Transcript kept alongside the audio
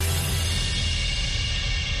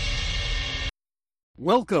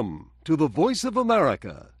Welcome to the Voice of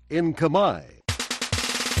America in Khmer.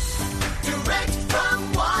 Direct from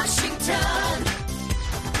Washington,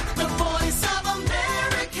 the Voice of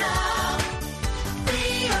America,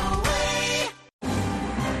 VOA.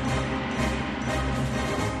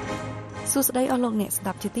 សួស្តីអស់លោកអ្នកស្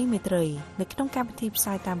ដាប់ជាទីមេត្រីនៅក្នុងកម្មវិធីផ្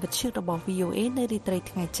សាយតាមវិទ្យុរបស់ VOA នៅរាត្រី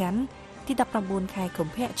ថ្ងៃច័ន្ទទី19ខែកុ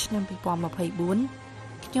ម្ភៈឆ្នាំ2024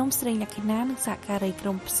ខ្ញុំស្រីលក្ខិណានិងសហការីក្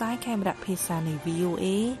រុមផ្សាយខេមរៈភាសានៃ VOA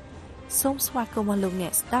សូមស្វាគមន៍លោកអ្ន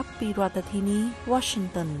កស្ដាប់ពីរដ្ឋធានី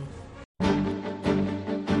Washington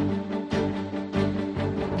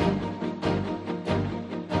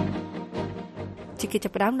ជាកិច្ច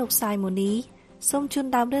ផ្ដើមលោកសាយម៉ូនីសូមជូន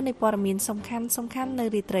ដើមរឿងនៃព័ត៌មានសំខាន់នៅ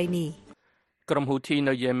រាត្រីនេះក្រុមហ៊ូធី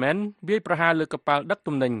នៅយេម៉ែនវាយប្រហារលើកប៉ាល់ដឹក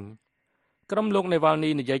ទំនិញក្រុមលោកនេវ៉ាល់នី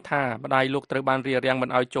និយាយថាម្ដាយលោកត្រូវបានរារាំងមិន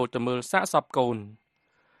ឲ្យចូលទៅមើលសាកសពកូន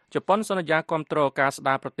ជប៉ុនសន្យាគាំទ្រការស្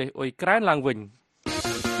ដារប្រទេសអ៊ុយក្រែនឡើងវិញ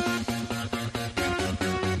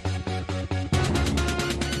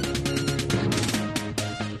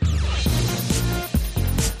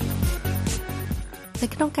នៅ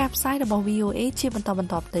ក្នុងការផ្សាយរបស់ VOA ជាបន្ត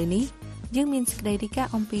ទៅនេះយើងមានសេចក្តីរាយការ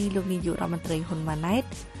ណ៍អំពីលោកនាយករដ្ឋមន្ត្រីហ៊ុនម៉ាណែត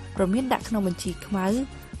ប្រមានដាក់ក្នុងបញ្ជីខ្មៅ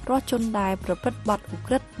រាល់ជនដែលប្រព្រឹត្តបទឧ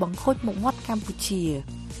ក្រិដ្ឋបង្ខូចមុខមាត់កម្ពុជា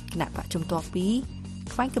គណៈបកជំទាស់2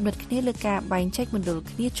ខ្វែងគំនិតគ្នាលើការបែងចែកមណ្ឌល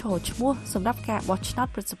គ្នាឈរឈ្មោះសម្រាប់ការបោះឆ្នោត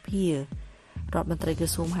ប្រសិទ្ធភាពរដ្ឋមន្ត្រីក្រ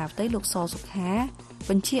សួងមហាផ្ទៃលោកសសុខា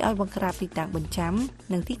បញ្ជាឲ្យបង្ក្រាបទីតាំងបញ្ចាំ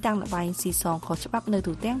និងទីតាំងលបែងស៊ីសងខុសច្បាប់នៅ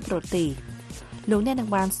ទូទាំងប្រទេសលោកអ្នកនឹង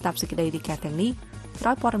បានស្ដាប់សេចក្តីរាយការណ៍ទាំងនេះក្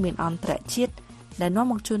រោយព័ត៌មានអន្តរជាតិដែលនាំ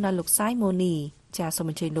មកជូនដល់លោកសាយម៉ូនីចាសសូម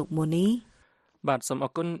អញ្ជើញលោកម៉ូនីបាទសូមអ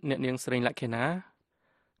រគុណអ្នកនាងស្រីលក្ខិណា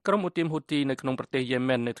ក្រុមឧទាមហ៊ូទីនៅក្នុងប្រទេសយេ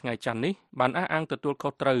ម៉ែននៅថ្ងៃច័ន្ទនេះបានអះអាងទទួលខុ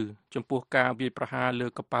សត្រូវចំពោះការវាយប្រហារលើ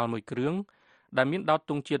កប៉ាល់មួយគ្រឿងដែលមានដោត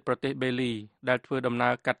ទង់ជាតិប្រទេសបេលីដែលធ្វើដំណើ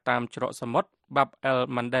រកាត់តាមច្រកសមុទ្របាប់អែល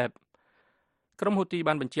ម៉ាន់ដេបក្រុមហ៊ូទី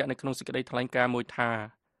បានបញ្ជាក់នៅក្នុងសេចក្តីថ្លែងការណ៍មួយថា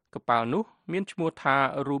កប៉ាល់នោះមានឈ្មោះថា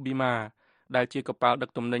រូប៊ីម៉ាដែលជាកប៉ាល់ដឹក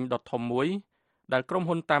ទំនិញដ៏ធំមួយដែលក្រុម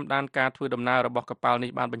ហ៊ុនតាមដានការធ្វើដំណើររបស់កប៉ាល់នេះ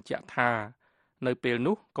បានបញ្ជាក់ថានៅពេល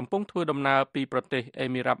នោះកំពុងធ្វើដំណើរពីប្រទេសអេ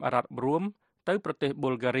មីរ៉ាប់អារ៉ាប់រួមទៅប្រទេសប៊ុ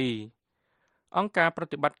លហ្គារីអង្គការប្រ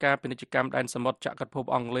តិបត្តិការពាណិជ្ជកម្មដែនសមុទ្រចក្រភព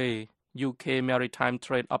អង់គ្លេស UK Maritime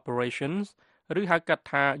Trade Operations ឬហៅកាត់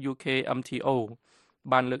ថា UKMTO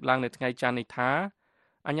បានលើកឡើងនៅថ្ងៃច័ន្ទនេះថា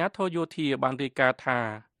អាជ្ញាធរយោធាបានរាយការណ៍ថា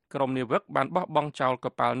ក្រុមនាវិកបានបោះបង់ចោលក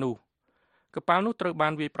ប៉ាល់នោះត្រូវបា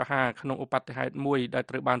នវាយប្រហារក្នុងឧបទ្ទហេតុមួយដែល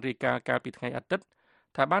ត្រូវបានរាយការណ៍កាលពីថ្ងៃអាទិត្យ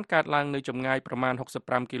ថាបានកើតឡើងនៅចម្ងាយប្រមាណ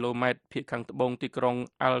65គីឡូម៉ែត្រភាគខាងត្បូងទីក្រុង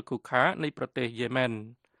Al-Khukhar នៃប្រទេសយេម៉ែន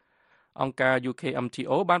អង្គការ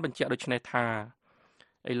UKMTO បានបញ្ជាក់ដូចនេះថា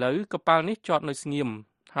ឥឡូវកប៉ាល់នេះចតនៅស្ងៀម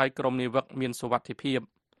ហើយក្រុមនាវិកមានសុវត្ថិភាព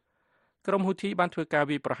ក្រុមហ៊ូធីបានធ្វើការ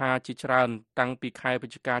វាយប្រហារជាច្រើនតាំងពីខែវិ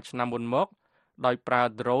ច្ឆិកាឆ្នាំមុនមកដោយប្រើ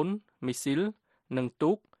drone មីស៊ីលនិង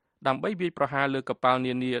ទូកដើម្បីវាយប្រហារលើកប៉ាល់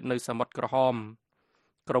នានានៅសមុទ្រក្រហម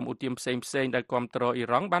ក្រុមឧទាមផ្សេងដែលគាំទ្រអ៊ី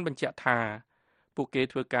រ៉ង់បានបញ្ជាក់ថាពួកគេ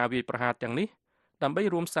ធ្វើការវាយប្រហារទាំងនេះដើម្បី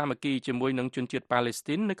រួមសាមគ្គីជាមួយនឹងជនជាតិប៉ាឡេស្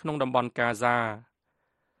ទីននៅក្នុងតំបន់កាហ្សា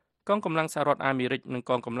កងកម្លាំងសហរដ្ឋអាមេរិកនិង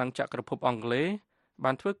កងកម្លាំងចក្រភពអង់គ្លេស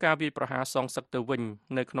បានធ្វើការវាយប្រហារសងសឹកទៅវិញ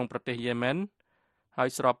នៅក្នុងប្រទេសយេម៉ែនហើយ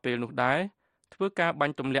ស្របពេលនោះដែរធ្វើការបា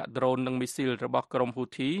ញ់ទម្លាក់ដ្រូននិងមីស៊ីលរបស់ក្រុមហ៊ូ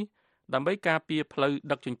ធីដើម្បីការពារផ្លូវ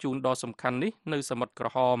ដឹកជញ្ជូនដ៏សំខាន់នេះនៅសមុទ្រក្រ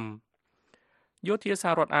ហមយោធាស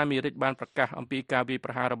ហរដ្ឋអាមេរិកបានប្រកាសអំពីការវាយប្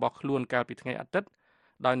រហាររបស់ខ្លួនកាលពីថ្ងៃអាទិត្យ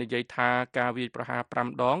ដោយនិយាយថាការវាយប្រហារ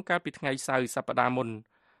5ដងកាលពីថ្ងៃសៅរ៍សប្តាហ៍មុន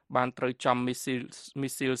បានត្រូវចំមី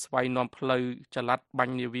ស៊ីលស្វ័យនាំផ្លូវចល័តបា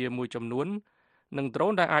ញ់នាវាមួយចំនួននិងដ្រូ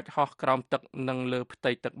នដែលអាចហោះក្រោមទឹកនិងលើផ្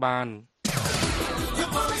ទៃទឹកបាន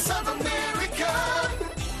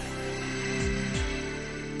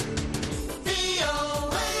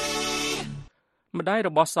ម្ដាយរ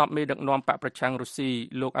បស់សពមេដឹកនាំបកប្រឆាំងរុស្ស៊ី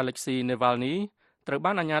លោកអាឡិចស៊ីនេវ៉ាល់នីត្រូវ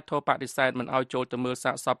បានអាជ្ញាធរបដិសេធមិនឲ្យចូលទៅមើល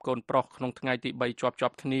សាកសពកូនប្រុសក្នុងថ្ងៃទី3ជា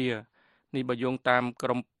ប់គ្នានេះបើយោងតាមក្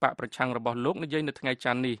រុមបកប្រឆាំងរបស់លោកនិយាយនៅថ្ងៃ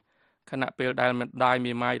ច័ន្ទនេះខណៈពេលដែលម្ដាយ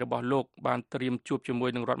មេម៉ាយរបស់លោកបានត្រៀមជួបជាមួយ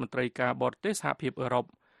នឹងរដ្ឋមន្ត្រីការបរទេសសហភាពអឺរ៉ុប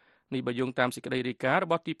នេះបើយោងតាមសេចក្តីរាយការណ៍រ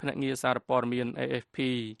បស់ទីភ្នាក់ងារសារព័ត៌មាន AFP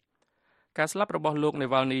ការស្លាប់របស់លោកនេ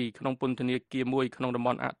វ៉ាល់នីក្នុងពន្ធនាគារមួយក្នុងតំប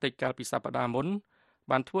ន់អាកតិចកាលពីសប្តាហ៍មុន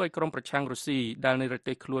បានធ្វើឲ្យក្រុមប្រឆាំងរុស្ស៊ីដែលនៅរ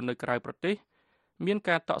ទេសខ្លួននៅក្រៅប្រទេសមាន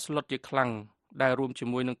ការតក់ស្លុតជាខ្លាំងដែលរួមជា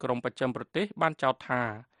មួយនឹងក្រុមប្រចាំប្រទេសបានចោទថា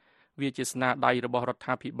វាជាស្នាដៃរបស់រដ្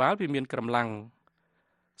ឋាភិបាលវាមានកម្លាំង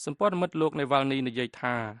សម្ព័ន្ធមិត្តលោកនេវ៉ាល់នីនិយាយ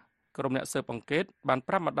ថាក្រុមអ្នកស៊ើបអង្កេតបាន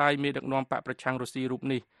ប្រាប់ម្ដាយមេដឹកនាំបកប្រឆាំងរុស្ស៊ីរូប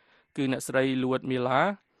នេះគឺអ្នកស្រីលួតមីឡា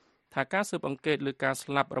ថាការស៊ើបអង្កេតលើការ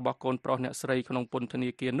ស្លាប់របស់កូនប្រុសអ្នកស្រីក្នុងពន្ធនា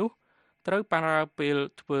គារនោះត្រូវប្រើពេល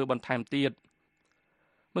ធ្វើបន្ថែមទៀត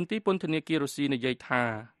មន្ទីរពន្ធនាគាររុស្ស៊ីនិយាយថា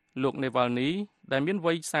លោក Navalny ដែលមាន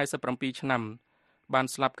វ័យ47ឆ្នាំបាន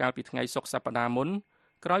ស្លាប់កាលពីថ្ងៃសុក្រសប្តាហ៍មុន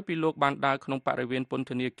ក្រោយពីលោកបានដើរក្នុងបរិវេណពន្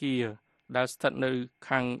ធនាគារដែលស្ថិតនៅ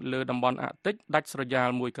ខាងលើតំបន់អាកតិចដាច់ស្រយាល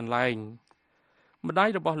មួយកន្លែងម្ដាយ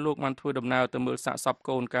របស់លោកបានធ្វើដំណើរទៅមើលសាកសព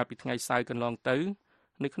កូនកាលពីថ្ងៃសៅរ៍កន្លងទៅ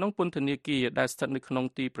នៅក្នុងពន្ធនាគារដែលស្ថិតនៅក្នុង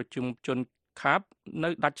ទីប្រជុំជនខាបនៅ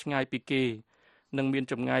ដាច់ឆ្ងាយពីគេនិងមាន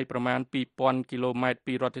ចម្ងាយប្រមាណ 2000 គីឡូម៉ែត្រ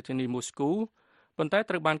ពីរដ្ឋធានីមូស្គូប៉ុន្តែ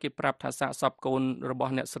ត្រូវបានគេប្រាប់ថាសាកសពកូនរប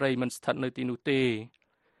ស់អ្នកស្រីមិនស្ថិតនៅទីនោះទេ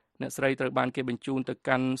អ្នកស្រីត្រូវបានគេបញ្ជូនទៅ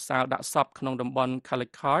កាន់សាលដាក់សពក្នុងតំបន់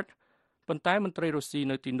Khmer-language ប៉ុន្តែមន្ត្រីរុស្ស៊ី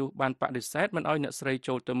នៅទីនោះបានបដិសេធមិនឲ្យអ្នកស្រី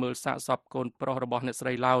ចូលទៅមើលសាកសពកូនប្រុសរបស់អ្នកស្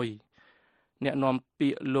រីឡើយអ្នកនាំពា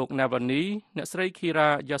ក្យលោក Navalny អ្នកស្រី Kira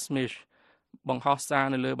Yasmich បង្ហោះសារ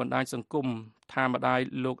នៅលើបណ្ដាញសង្គមថាម្ដាយ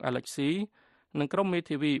លោក Alexei និងក្រុមមេ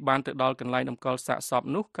ធាវីបានទៅដល់កន្លែងតម្កល់សាកសព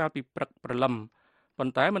នោះកាលពីព្រឹកព្រលឹមប៉ុ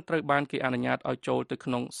ន្តែមិនត្រូវបានគេអនុញ្ញាតឲ្យចូលទៅក្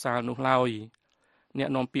នុងសាលនោះឡើយអ្នក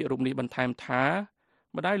នាំពាក្យរូបនេះបន្ថែមថា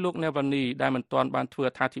ម្ដាយលោក Navalny ដែលមិនទាន់បានធ្វើ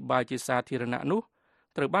អត្ថាធិប្បាយជាសាធារណៈនោះ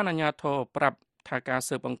ត្រូវបានអាជ្ញាធរប្រាប់ថាការ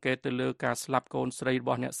ស៊ើបអង្កេតទៅលើការស្លាប់កូនស្រីរប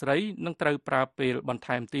ស់អ្នកស្រីនឹងត្រូវប្រើពេលបន្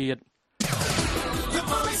ថែមទៀត The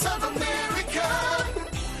Voice of America.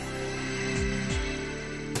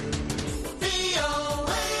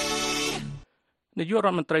 VOA. នាយករ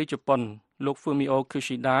ដ្ឋមន្ត្រីជប៉ុនលោក Fumio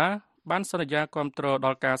Kishida បានសន្យាគាំទ្រដ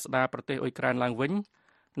ល់ការស្ដារប្រទេសអ៊ុយក្រែនឡើងវិញ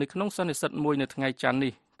នៅក្នុងសន្និសីទមួយនៅថ្ងៃច័ន្ទ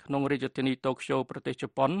នេះក្នុងរាជធានីតូក្យូប្រទេសជ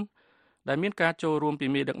ប៉ុនដែលមានការចូលរួមពី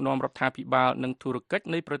មេដឹកនាំរដ្ឋាភិបាលនិងធុរកិច្ច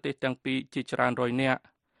នៃប្រទេសទាំងពីរជាច្រើនរយនាក់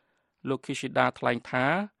លោក Kishida ថ្លែងថា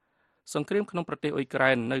សង្គ្រាមក្នុងប្រទេសអ៊ុយក្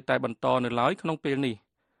រែននៅតែបន្តនៅឡើយក្នុងពេលនេះ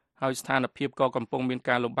ហើយស្ថានភាពក៏កំពុងមាន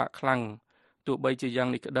ការលំបាកខ្លាំងទោះបីជាយ៉ាង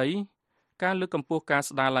នេះក្តីការលើកកម្ពស់ការ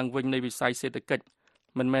ស្ដារឡើងវិញនៃវិស័យសេដ្ឋកិច្ច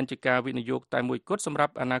មិនមែនជាការវិនិយោគតែមួយគត់សម្រា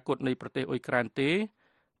ប់អនាគតនៃប្រទេសអ៊ុយក្រែនទេ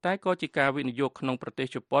តែក៏ជាការវិនិយោគក្នុងប្រទេស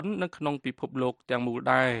ជប៉ុននិងក្នុងពិភពលោកទាំងមូល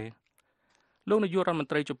ដែរលោកនាយករដ្ឋមន្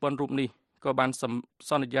ត្រីជប៉ុនរូបនេះក៏បាន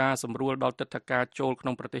សន្យាសម្រួលដល់ទិដ្ឋាការចូលក្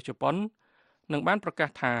នុងប្រទេសជប៉ុននិងបានប្រកាស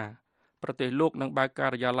ថាប្រទេសលោកនឹងបើកកា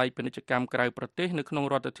រិយាល័យពាណិជ្ជកម្មក្រៅប្រទេសនៅក្នុង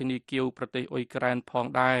រដ្ឋធានីគៀវប្រទេសអ៊ុយក្រែនផង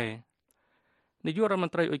ដែរនាយករដ្ឋម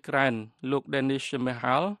ន្ត្រីអ៊ុយក្រែនលោក Denis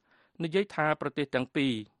Shmyhal និយាយថាប្រទេសទាំងពី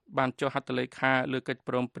របានចុះហត្ថលេខាលើកិច្ច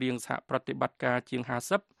ព្រមព្រៀងសហប្រតិបត្តិការជាង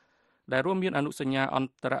50ដែលរួមមានអនុសញ្ញាអន្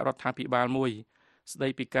តររដ្ឋាភិបាលមួយស្ដី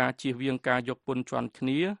ពីការជៀសវាងការយកពន្ធជន់គ្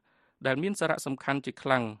នាដែលមានសារៈសំខាន់ជាខ្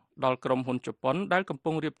លាំងដល់ក្រុមហ៊ុនជប៉ុនដែលកំ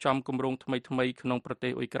ពុងរៀបចំគម្រោងថ្មីៗក្នុងប្រទេ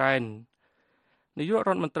សអ៊ុយក្រែននាយករ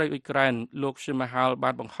ដ្ឋមន្ត្រីអ៊ុយក្រែនលោក Shmyhal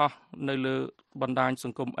បានបង្ហោះនៅលើបណ្ដាញស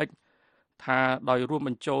ង្គម X ថាដោយរួមប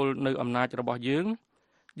ញ្ចូលនៅអំណាចរបស់យើង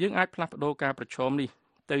អាចផ្លាស់ប្ដូរការប្រឈមនេះ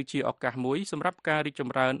ទៅជាឱកាសមួយសម្រាប់ការរីកច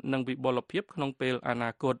ម្រើននិងវិបុលភាពក្នុងពេលអ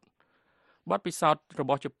នាគតបទពិសោធន៍រ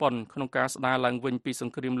បស់ជប៉ុនក្នុងការស្ដារឡើងវិញពីស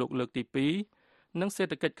ង្គ្រាមលោកលើកទី2និងសេ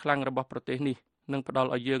ដ្ឋកិច្ចខ្លាំងរបស់ប្រទេសនេះនឹងផ្ដល់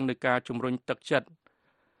ឲ្យយើងនូវការជំរុញទឹកចិត្ត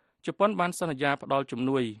ជប៉ុនបានសន្យាផ្ដល់ជំ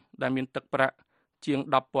នួយដែលមានទឹកប្រាក់ជាង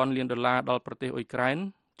 $10,000 លានដល់ប្រទេសអ៊ុយក្រែន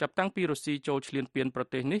ចាប់តាំងពីរុស្ស៊ីចូលឈ្លានពានប្រ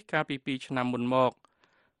ទេសនេះកាលពី2ឆ្នាំមុនមក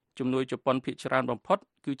ជំនួយជប៉ុនភាគច្រើនបំផុត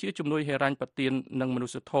គឺជាជំនួយហិរញ្ញប្បទាននិងមនុ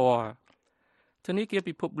ស្សធម៌ធនាគារ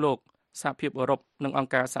ពិភពលោកសហភាពអឺរ៉ុបនិងអង្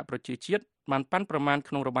គការសហប្រជាជាតិបានប៉ាន់ប្រមាណ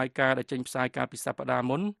ក្នុងរបាយការណ៍ដែលចេញផ្សាយកាលពីសប្តាហ៍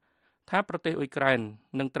មុនថាប្រទេសអ៊ុយក្រែន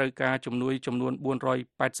នឹងត្រូវការជំនួយចំនួន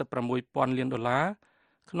 $486,000 លាន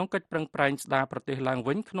ក្នុងកិច្ចប្រឹងប្រែងស្ដារប្រទេសឡើង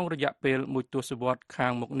វិញក្នុងរយៈពេលមួយទសវត្សរ៍ខា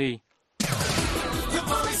ងមុខនេះ The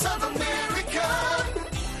Voice of America.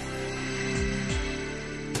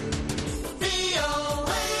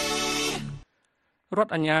 VOA. រដ្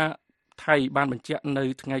ឋអាជ្ញាថៃបានបញ្ជាក់នៅ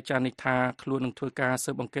ថ្ងៃច័ន្ទនេះថាខ្លួននឹងធ្វើការ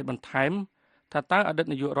ស៊ើបអង្កេតបន្ថែមថាតើអតីត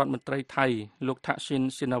នាយករដ្ឋមន្ត្រីថៃលោកថាក់ស៊ីន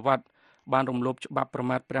ស៊ីណាវ៉ាត់បានរំលោភច្បាប់ប្រ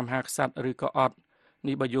មាថព្រះមហាក្សត្រឬក៏អត់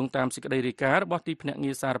នេះបើយោងតាមសេចក្តីរាយការណ៍របស់ទីភ្នាក់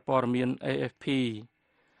ងារសារព័ត៌មាន AFP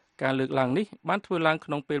ការលើកឡើងនេះបានធ្វើឡើងក្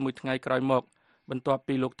នុងពេលមួយថ្ងៃក្រោយមកបន្ទាប់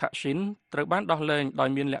ពីលោកថាក់ស៊ីនត្រូវបានដោះលែងដោយ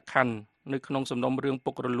មានលក្ខខណ្ឌនៅក្នុងសំណុំរឿង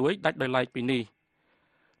ពុករលួយដាច់ដោយឡែកពីនេះ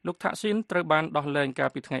លោកថាក់ស៊ីនត្រូវបានដោះលែងកាល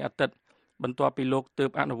ពីថ្ងៃអាទិត្យបន្ទាប់ពីលោកទើ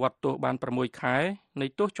បអនុវត្តទោសបាន6ខែនៃ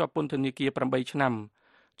ទោសជាប់ពន្ធនាគារ8ឆ្នាំ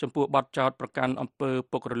ចំពោះបទចោទប្រកាន់អំពើ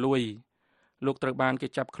ពុករលួយលោកត្រូវបានគេ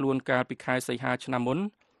ចាប់ខ្លួនកាលពីខែសីហាឆ្នាំមុន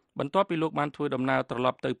បន្ទាប់ពីលោកបានធ្វើដំណើរត្រឡ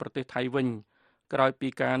ប់ទៅប្រទេសថៃវិញក្រោយពី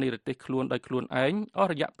ការនិរទេសខ្លួនដោយខ្លួនឯងអស់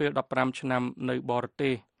រយៈពេល15ឆ្នាំនៅបរ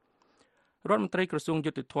ទេសរដ្ឋមន្ត្រីក្រសួង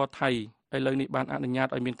យុតិធធម៌ថៃឥឡូវនេះបានអនុញ្ញាត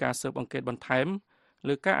ឲ្យមានការស៊ើបអង្កេតបន្ថែម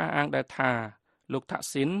លើការអះអាងដែលថាលោកថាក់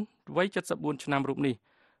ស៊ីនវ័យ74ឆ្នាំរូបនេះ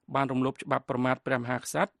បានរំលោភច្បាប់ប្រមាថព្រះមហា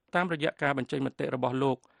ក្សត្រតាមរយៈការបញ្ចេញមតិរបស់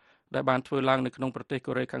លោកដែលបានធ្វើឡើងនៅក្នុងប្រទេស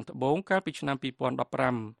កូរ៉េខាងត្បូងកាលពីឆ្នាំ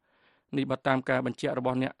2015នេះបើតាមការបញ្ជាក់រប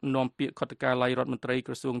ស់អ្នកនាំពាក្យខុទ្ទកាល័យរដ្ឋមន្ត្រី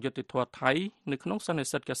ក្រសួងយុតិធធម៌ថៃនៅក្នុងសន្និ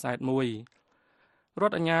សីទកាសែតមួយ រ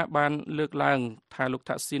ដ្ឋអាជ្ញាបានលើកឡើងថាលោក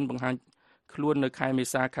ថាក់ស៊ីនបង្ហាញខ្លួននៅខែមេ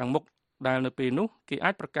សាខាងមុខដែលនៅពេលនោះគេអា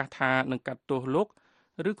ចប្រកាសថានឹងកាត់ទោសលោក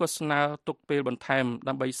ឬក៏ស្នើទុកពេលបន្ថែម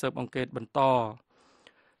ដើម្បីស៊ើបអង្កេតបន្ត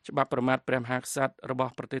ច្បាប់ប្រមាថព្រះមហាក្សត្ររប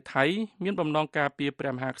ស់ប្រទេសថៃមានបំណងការពារព្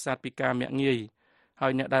រះមហាក្សត្រពីការមាក់ងាយហើ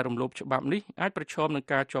យអ្នកដែលរំលោភច្បាប់នេះអាចប្រឈមនឹង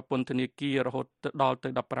ការជាប់ពន្ធនាគាររហូតដល់ទៅ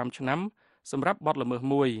15ឆ្នាំសម្រាប់បទល្មើស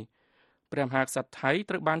មួយព្រះមហាក្សត្រថៃ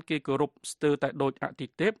ត្រូវបានគេគោរពស្ទើរតែដូចអាទិ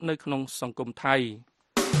ទេពនៅក្នុងសង្គមថៃ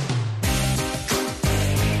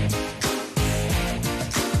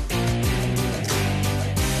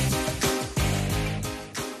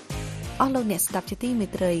អស់លោកអ្នកស្ដាប់ជាទីមេ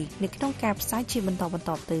ត្រីនៅក្នុងការផ្សាយជាបន្ត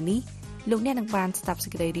ទៅនេះលោកអ្នកនឹងបានស្ដាប់សេ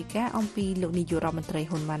ចក្តីរាយការណ៍អំពីលោកនាយករដ្ឋមន្ត្រី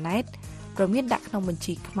ហ៊ុនម៉ាណែតប្រមានដាក់ក្នុងបញ្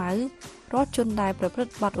ជីខ្មៅរាល់ជនដែលប្រព្រឹត្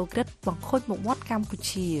តបទឧក្រិដ្ឋបង្ខូចមុខមាត់កម្ពុ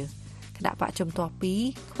ជាគណៈបកជំទាស់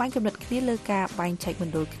2ខ្វែងគំនិតគ្នាលើការបែងចែកម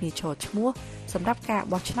ណ្ឌលគ្នាឈរឈ្មោះសម្រាប់ការ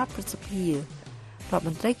បោះឆ្នោតប្រសិទ្ធភាពរដ្ឋម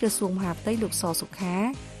ន្ត្រីក្រសួងមហាផ្ទៃលោកសសុខា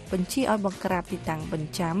បញ្ជាឲ្យបង្ក្រាបទីតាំងប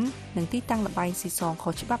ញ្ចាំនិងទីតាំងលបែងស៊ីសងខុ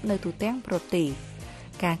សច្បាប់នៅទូទាំងប្រទេស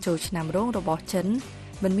ការចូលឆ្នាំរោងរបស់ចិន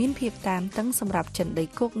មិនមានភាពតានតឹងសម្រាប់ចិនដី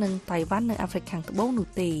គោកនិងតៃវ៉ាន់នៅអាហ្វ្រិកខាងត្បូងនោះ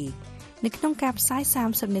ទេនៅក្នុងការផ្សាយ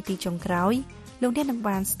30នាទីចុងក្រោយលោកអ្នកនឹង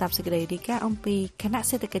បានស្ដាប់សេចក្តីរាយការណ៍អំពីគណៈ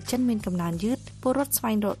សេដ្ឋកិច្ចចិនមានកំណើនយឺតពលរដ្ឋស្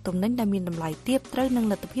វែងរកទំនិញដែលមានតម្លៃទាបត្រូវនឹង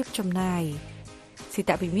លទ្ធភាពចំណាយសេ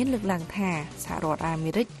តវិមានលើកឡើងថាសហរដ្ឋអា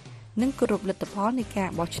មេរិកនឹងគោរពលទ្ធផលនៃការ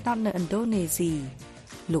បោះឆ្នោតនៅឥណ្ឌូនេស៊ី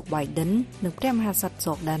លោក Biden និងព្រះមហាក្សត្រ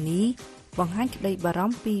Jordani បង្ហាញក្តីបារ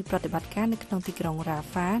ម្ភពីប្រតិបត្តិការនៅក្នុងទីក្រុងរ៉ា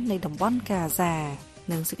ហ្វានៃតំបន់កាហ្សា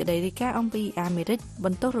និងសេចក្តីរាយការណ៍អំពីអាមេរិកប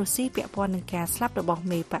ន្ទោសរុស្ស៊ីពាក់ព័ន្ធនឹងការស្លាប់របស់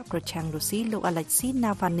មេបកប្រឆាំងរុស្ស៊ីលោក Alexei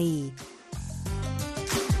Navalny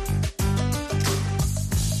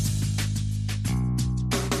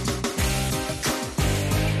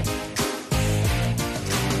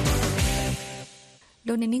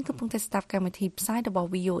លោកអ្នកនាងកំពុងតែស្ដាប់កម្មវិធីផ្សាយរបស់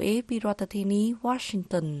VOA ពីរដ្ឋធានី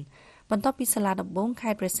Washington បន្ទាប់ពីសាលាដំបងខេ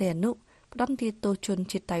ត្តព្រះសីហនុផ្តន្ទាទោសជន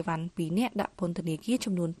ជាតិតៃវ៉ាន់2នាក់ដាក់ពន្ធនាគារ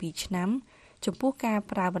ចំនួន2ឆ្នាំចំពោះការ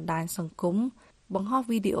ប្រើបណ្ដាញសង្គមបង្ហោះ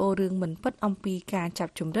វីដេអូរឿងមិនពិតអំពីការចា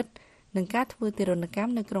ប់ជំរិតនិងការធ្វើទារុណកម្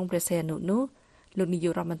មនៅក្រុងព្រះសីហនុនោះលោកនាយ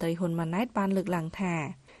ករដ្ឋមន្ត្រីហ៊ុនម៉ាណែតបានលើកឡើងថា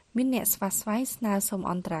មានអ្នកស្វាស្វែងស្នើសុំ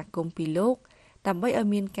អន្តរាគមន៍ពីលោកដើម្បីឲ្យ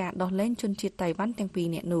មានការដោះលែងជនជាតិតៃវ៉ាន់ទាំង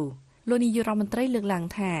2នាក់នោះលោកនាយករដ្ឋមន្ត្រីលើកឡើង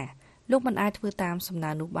ថាលោកមិនអាចធ្វើតាមសំ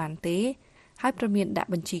ណើនោះបានទេហើយប្រមានដាក់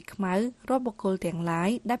បញ្ជីខ្មៅរាប់បុគ្គលទាំងឡាយ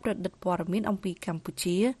ដែលប្រឌិតព័ត៌មានអំពីកម្ពុ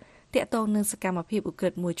ជាទាក់ទងនឹងសកម្មភាពឧក្រិ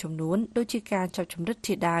ដ្ឋមួយចំនួនដូចជាការចាប់ជំរិត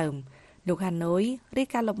ជាដើមលោកហាណូយរាយ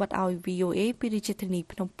ការណ៍លម្អិតឲ្យ VOA ពីរាជធានី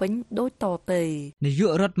ភ្នំពេញដូចតទៅនាយ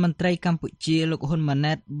ករដ្ឋមន្ត្រីកម្ពុជាលោកហ៊ុនម៉ា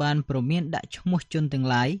ណែតបានប្រមានដាក់ឈ្មោះជនទាំង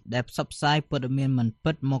ឡាយដែលផ្សព្វផ្សាយព័ត៌មានមិន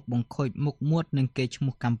ពិតមកបង្ខូចមុខមាត់និងកេរ្តិ៍ឈ្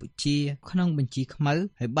មោះកម្ពុជាក្នុងបញ្ជីខ្មៅ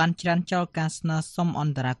ហើយបានច្រានចោលការស្នើសុំអ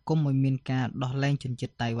ន្តរាគមន៍ឲ្យមានការដោះលែងជនជា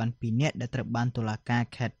តិតៃវ៉ាន់2នាក់ដែលត្រូវបានតុលាការ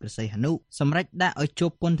ខេត្តព្រះសីហនុសម្រេចដាក់ឲ្យជា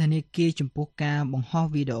ប់ពន្ធនាគារចំពោះការបង្ហោះ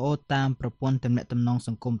វីដេអូតាមប្រព័ន្ធទំនាក់ទំនងស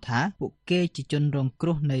ង្គមថាពួកគេជាជនរងគ្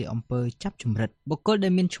រោះនៃអំពើចាប់ជំរិតបុគ្គលដែ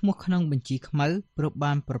លមានឈ្មោះក្នុងបញ្ជីខ្មៅព្រោះ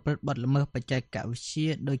បានប្រព្រឹត្តបទល្មើសបច្ចេកវិទ្យា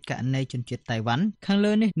ដោយករណីជនជាតិតៃវ៉ាន់ខាង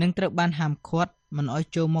លើនេះនឹងត្រូវបានហាមឃាត់មិនឲ្យ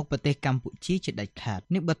ចូលមកប្រទេសកម្ពុជាជាដាច់ខាត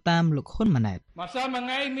នេះបើតាមលោកហ៊ុនម៉ាណែតបើសិនមួយ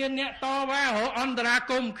ថ្ងៃមានអ្នកតវ៉ារកអន្តរា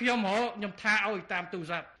គមន៍ខ្ញុំថាឲ្យតាមទូរ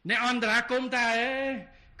ស័ព្ទអ្នកអន្តរាគមន៍តែ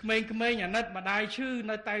ក្មេងៗអាណិតម្ដាយឈឺ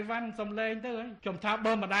នៅតៃវ៉ាន់សំឡេងទៅខ្ញុំថា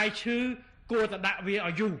បើម្ដាយឈឺគួរតែដាក់វា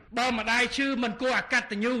ឲ្យយូរបើម្ដាយឈឺមិនគួរអក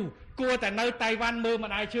តញ្ញូគួរតែនៅតៃវ៉ាន់មើល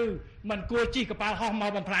ម្ដាយឈឺមិនគួរជិះកប៉ាល់ហោះមក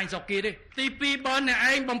បំផ្លាញស្រុកគេទេទី2បើអ្នក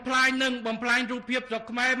ឯងបំផ្លាញរូបភាពស្រុក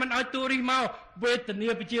ខ្មែរមិនឲ្យទូរិះមកវេទនា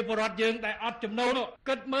ប្រជាពលរដ្ឋយើងដែលអត់ចំណូល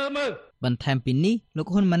គិតមើលបន្ថែមពីនេះលោក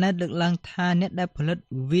ហ៊ុនម៉ាណែតលើកឡើងថាអ្នកដែលផលិត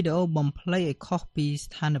វីដេអូបំភ្លៃឲ្យខុសពី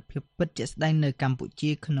ស្ថានភាពពិតជាក់ស្ដែងនៅកម្ពុ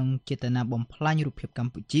ជាក្នុងចេតនាបំផ្លាញរូបភាពក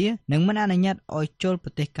ម្ពុជានិងមិនអនុញ្ញាតឲ្យចូលប្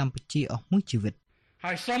រទេសកម្ពុជាអស់មួយជីវិត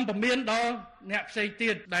ហើយសូមពមៀនដល់អ្នកផ្សេងទៀ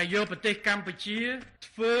តដែលយកប្រទេសកម្ពុជា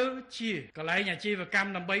ធ្វើជាកន្លែងអាជីវកម្ម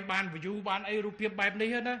ដើម្បីបាន view បានអីរូបភាពបែប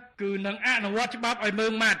នេះណាគឺនឹងអនុវត្តច្បាប់ឲ្យមើ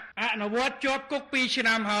ងម៉ាត់អនុវត្តជាប់គុក2ឆ្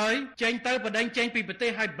នាំហើយចេញទៅបដិញចេញពីប្រទេស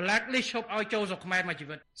ឲ្យ blacklist ឈប់ឲ្យចូលស្រុកខ្មែរមួយជី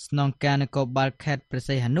វិតស្នងការនគរបាលខេត្តព្រះ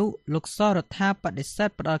សីហនុលោកសរដ្ឋាបដិសេធ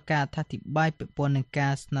ផ្ដល់ការអធិប្បាយពាក់ព័ន្ធនឹងកា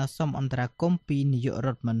រស្នើសុំអន្តរាគមន៍ពីនាយករ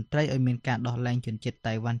ដ្ឋមន្ត្រីឲ្យមានការដោះលែងជនជាតិ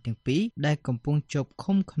តៃវ៉ាន់ទាំងពីរដែលកំពុងជាប់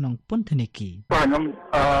ឃុំក្នុងពន្ធនាគារខ្ញុំ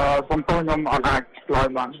សូមទោសខ្ញុំអត់អាចឆ្លើយ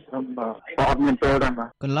បានខ្ញុំអត់មានពេលដែរបាទ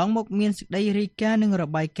កន្លងមកមានសេចក្តីរាយការណ៍និងរ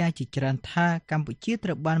បាយការណ៍ជាច្រើនថាកម្ពុជាត្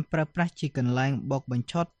រូវបានប្រើប្រាស់ជាកន្លែងបោកបញ្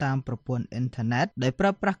ឆោតតាមប្រព័ន្ធអ៊ីនធឺណិតដោយប្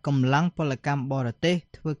រើប្រាស់កម្លាំងពលកម្មបរទេស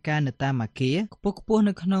ធ្វើការនៅតាមអគារខ្ពស់ៗ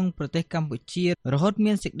នៅក្នុងប្រទេសកម្ពុជារហូត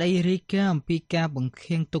មានសេចក្តីរាយការណ៍អំពីការបង្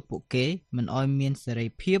ខៀងទុកពួកគេមិនឲ្យមានសេរី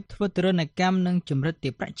ភាពធ្វើទរណកម្មនិងចម្រិតទា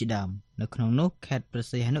រប្រាក់ជាដើម នៅក្នុងនោះខេត្តព្រះ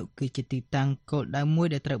សីហនុគឺជាទីតាំងគោលដៅមួយ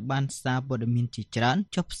ដែលត្រូវបានសារព័ត៌មានជាច្រើន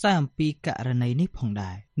ចុះផ្សាយអំពីករណីនេះផង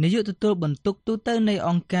ដែរនាយកទទួលបន្ទុកទូទៅនៃ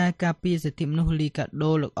អង្គការការពារសិទ្ធិមនុស្សលីកា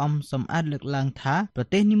ដូលោកអំសំអាតលើកឡើងថាប្រ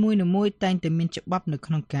ទេសនីមួយៗតែងតែមានច្បាប់នៅ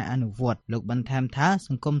ក្នុងការអនុវត្តលោកបន្ថែមថាស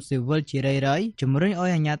ង្គមស៊ីវិលជារឿយៗជំរុញឲ្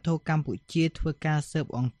យអាជ្ញាធរកម្ពុជាធ្វើការស៊ើប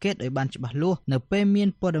អង្កេតឲ្យបានច្បាស់លាស់នៅពេលមាន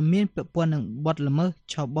ព័ត៌មានពាក់ព័ន្ធនឹងបទល្មើស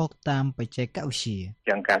ឆបោកតាមបច្ចេកវិទ្យា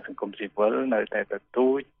យ៉ាងការសង្គមស៊ីវិលនៅតែទទូ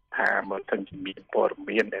ចថាមើលទៅជាមានព័ត៌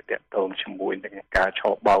មានដែលទាក់ទងជាមួយនឹងការឆ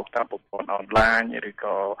បោកតាមប្រព័ន្ធអនឡាញឬ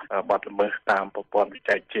ក៏បទល្មើសតាមប្រព័ន្ធវិទ្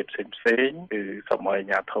យាជាតិផ្សេងៗគឺសូមឲ្យអា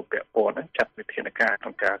ជ្ញាធរពាក់ព័ន្ធចាត់វិធានការក្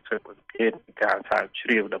នុងការស៊ើបអង្កេតការស្រាវជ្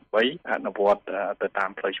រាវដើម្បីអនុវត្តទៅតា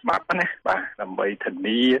មផ្លូវច្បាប់ណាបាទដើម្បីធា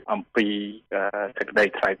នាអំពីសេចក្តី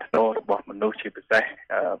ថ្លៃថ្នូររបស់មនុស្សជាពិសេស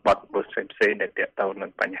បទល្មើសផ្សេងៗដែលទាក់ទងនឹ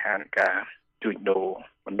ងបញ្ហាការជួញដូរ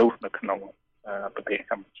មនុស្សនៅក្នុងប្រទេស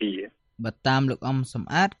កម្ពុជាបើតាមលោកអំសំ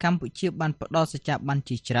អាតកម្ពុជាបានផ្ដល់សច្ចាប័ន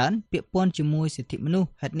ជាច្រើនពាក់ព័ន្ធជាមួយសិទ្ធិមនុស្ស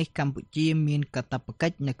ហេតុនេះកម្ពុជាមានកាតព្វកិ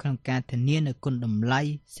ច្ចនៅក្នុងការធានានូវគុណតម្លៃ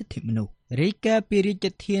សិទ្ធិមនុស្សរាយការណ៍ពីរាជ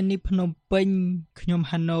ធានីភ្នំពេញខ្ញុំ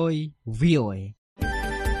ហាណូយ VOA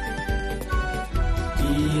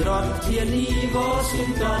ពីរដ្ឋធានី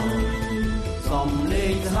Washington សំឡេ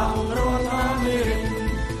ងសហរដ្ឋអាមេរិក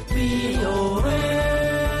VOA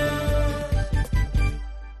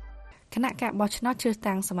គណៈការបោះឆ្នោតជ្រើស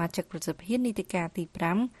តាំងសមាជិកប្រសិទ្ធភាពនីតិកាលទី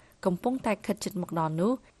5កំពុងតែខិតជិតមកដល់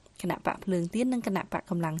នោះគណៈបកភ្លើងទៀននិងគណៈបក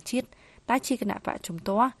កម្លាំងជាតិដែលជាគណៈបកជំ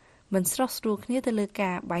ទាស់មិនស្រស់ស្រួលគ្នាទៅលើ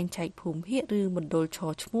ការបែងចែកភូមិភាគឬមណ្ឌលឈ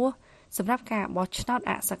រឈ្មោះសម្រាប់ការបោះឆ្នោត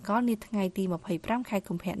អសកលនាថ្ងៃទី25ខែ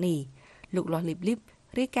កុម្ភៈនេះលោកលាស់លីបលីប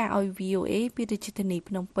រាយការណ៍ឲ្យ VOA ពីរាជធានី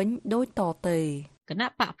ភ្នំពេញដូចតទៅគណៈ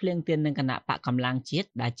បកភ្លើងទៀននិងគណៈបកកម្លាំងជាតិ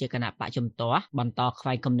ដែលជាគណៈបកជំទាស់បន្តខ្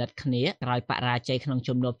វែងគំនិតគ្នាក្រោយបរាជ័យក្នុង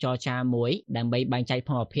ជំនួបចរចាមួយដើម្បីបែងចែក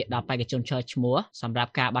ភូមិភាគដល់បេក្ខជនឈរឈ្មោះសម្រា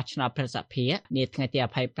ប់ការបោះឆ្នោតប្រសិទ្ធភាពនាថ្ងៃទី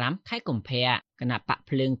25ខែកុម្ភៈគណៈបក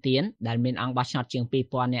ភ្លើងទៀនដែលមានអង្គបោះឆ្នោតជាង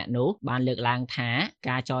 2000 នាក់នោះបានលើកឡើងថា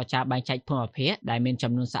ការចរចាបែងចែកភូមិភាគដែលមាន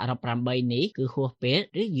ចំនួនសរុប8នេះគឺហួសពេល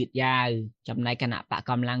ឬយឺតយ៉ាវចំណែកគណៈបក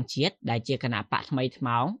កម្លាំងជាតិដែលជាគណៈបកថ្មីថ្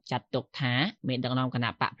មោងចាត់ទុកថាមានដឹកនាំគណៈ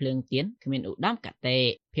បកភ្លើងទៀនគ្មានឧត្តមគតិ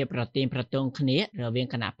ភាពប្រទីនប្រទងគ្នារវាង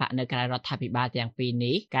គណៈបកនៅក្រៅរដ្ឋាភិបាលទាំងពីរ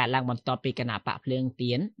នេះកើតឡើងបន្ទាប់ពីគណៈបកភ្លើង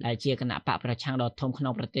ទៀនដែលជាគណៈបកប្រឆាំងដ៏ធំក្នុ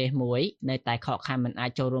ងប្រទេសមួយនៅតែខកខានមិនអា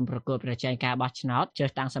ចចូលរួមប្រកួតប្រជែងការបោះឆ្នោតជ្រើ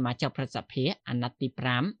សតាំងសមាជិកប្រសិទ្ធភាពអាណត្តិទី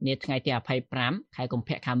5នាថ្ងៃទី25ខែកុម្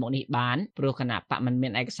ភៈខាងមុខនេះបានព្រោះគណៈបកមិនមា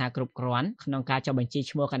នឯកសារគ្រប់គ្រាន់ក្នុងការចុះបញ្ជី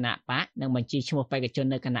ឈ្មោះគណៈបកនិងបញ្ជីឈ្មោះបេក្ខជន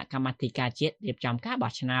នៅគណៈកម្មាធិការជាតិរៀបចំការ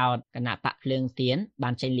បោះឆ្នោតគណៈបកភ្លើងទៀនបា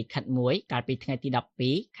នចេញលិខិតមួយកាលពីថ្ងៃទី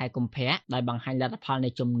12ខែកុម្ភៈដោយបង្ហាញលទ្ធផលនៃ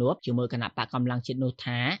ជំនួបជាមួយគណៈបកកម្លាំងជាតិនោះ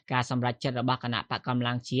ថាការសម្រេចចិត្តរបស់គណៈបកកម្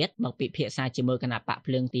លាំងជាតិមកពិភាក្សាជាមួយគណៈបក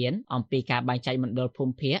ភ្លើងទៀនអំពីការបែងចែកមណ្ឌលភូ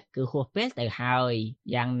មិភាគគឺហួសពេលទៅហើយ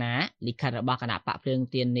យ៉ាងណាលិខិតរបស់គណៈបកភ្លើង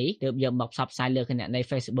ទៀននេះទើបយកមកផ្សព្វផ្សាយលើគណនី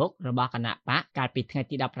Facebook របស់គណៈបកកាលពីថ្ងៃ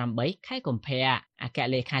ទី18ខែកុម្ភៈអគ្គ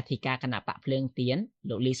លេខាធិការគណៈបកភ្លើងទៀន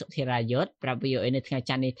លោកលីសុធិរាយុទ្ធប្រាប់ VOA នៅថ្ងៃ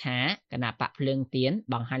ច័ន្ទនេះថាគណៈបកភ្លើងទៀន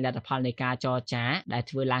បង្ហាញលទ្ធផលនៃការចរចាដែល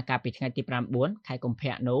ធ្វើឡើងកាលពីថ្ងៃទី9ខែកុម្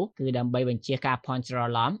ភៈនោះគឺដើម្បីបញ្ជាការភាន់ច្រ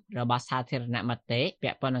ឡំរបស់សាធារណមតិ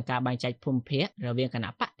ពាក់ព័ន្ធនឹងការបែងចែកភូមិភាគរវាងគណៈ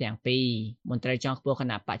បកទាំងពីរមន្ត្រីជាន់ខ្ពស់គ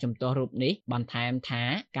ណៈបកជំទាស់រូបនេះបន្ថែមថា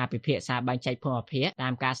ការពិភាក្សាបែងចែកភូមិភាគតា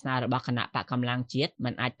មការស្នើរបស់គណៈបកកម្លាំងជាតិមិ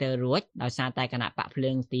នអាចទៅរួចដោយសារតែគណៈបកភ្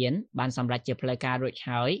លើងទៀនបានសម្រេចជាផ្លូវការរួច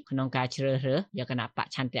ហើយក្នុងការជ្រើសរើសយកគណៈបក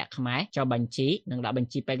ឆន្ទៈខ្មែរចុះបញ្ជីនិងដាក់ប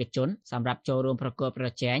ញ្ជីបេក្ខជនសម្រាប់ចូលរួមប្រកួតប្រ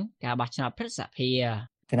ជែងការបោះឆ្នោតប្រសិទ្ធភាព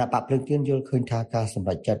គណៈបកភ្លើងទៀនយល់ឃើញថាការសម្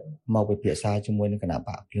រេចចិត្តមកពិភាក្សាជាមួយនឹងគណៈប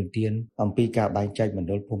កភ្លើងទៀនអំពីការបែងចែកមណ្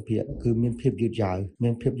ឌលភូមិភាគគឺមានភាពយឺតយ៉ា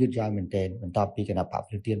វមែនទែនបន្ទាប់ពីគណៈបក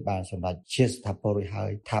ភ្លើងទៀនបានសម្រេចជាស្ថាពររួចហើ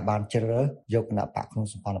យថាបានជ្រើសរើសយកគណៈបកក្នុង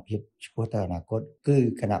សម្ព័ន្ធភាពឆ្ពោះទៅអនាគតគឺ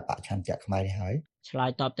គណៈបកឆន្ទៈខ្មែរនេះហើយឆ្លើ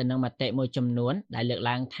យតបទៅនឹងមតិមួយចំនួនដែលលើក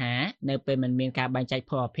ឡើងថានៅពេលមិនមានការបែងចែក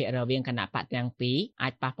ភូមិភាគរវាងគណៈបកទាំងពីរអា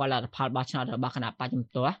ចប៉ះពាល់លទ្ធផលបោះឆ្នោតរបស់គណៈបកជំ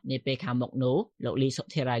ទាស់នាពេលខាងមុខនោះលោកលីសុ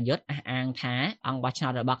ធិរាយុទ្ធអះអាងថាអង្គបោះឆ្នោ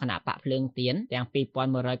តរបស់គណៈបកភ្លើងទៀនទាំង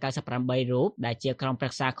2198រូបដែលជាក្រុមប្រឹ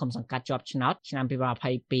ក្សាឃុំសង្កាត់ជាប់ឆ្នោតឆ្នាំ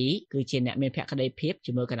2022គឺជាអ្នកមានភក្ដីភាព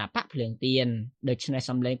ជាមួយគណៈបកភ្លើងទៀនដូច្នេះ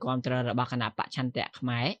សម្លេងគាំទ្ររបស់គណៈបកឆន្ទៈខ្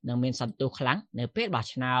មែរនឹងមានសន្ទុះខ្លាំងនៅពេលបោះ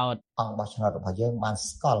ឆ្នោតអង្គបោះឆ្នោតរបស់យើងបាន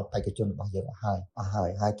ស្គាល់បេក្ខជនរបស់យើងហើ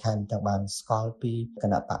យថែមទាំងបានស្គាល់ពីគ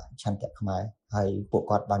ណៈបកឆន្ទៈខ្មែរហើយពួក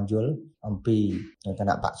គាត់បានយល់អំពីគ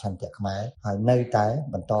ណៈបកឆន្ទៈខ្មែរហើយនៅតែ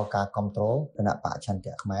បន្តការគ្រប់គ្រងគណៈបកឆន្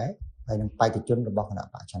ទៈខ្មែរហើយនឹងបេក្ខជនរបស់គណៈ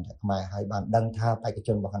បកឆន្ទៈខ្មែរហើយបានដឹងថាបេក្ខជ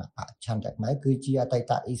នរបស់គណៈបកឆន្ទៈខ្មែរគឺជាអតី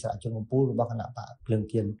តអិសរាជជនកម្ពុជារបស់គណៈបកភ្លើង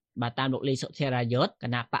ទៀន បើតាមលោកលីសុធិរាយុទ្ធគ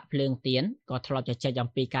ណៈបកភ្លើងទៀនក៏ធ្លាប់ជជែកអំ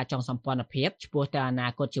ពីការចងសម្ព័ន្ធភាពឆ្ពោះទៅអនា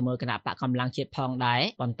គតជាមួយគណៈបកកម្លាំងជាតិផងដែរ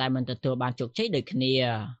ប៉ុន្តែមិនទទួលបានជោគជ័យដូចគ្នា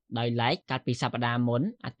ដោយឡែកកាលពីសប្តាហ៍មុន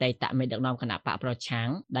អតីតមេដឹកនាំគណៈបកប្រឆាំង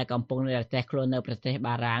ដែលកំពុងនៅប្រទេសខ្លួននៅប្រទេស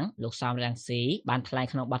បារាំងលោកសំរងស៊ីបានថ្លែង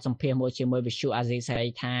ក្នុងបទសម្ភាសន៍មួយជាមួយវិទ្យុអាស៊ីសេរី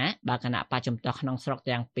ថាបើគណៈបកជំទាស់ក្នុងស្រុក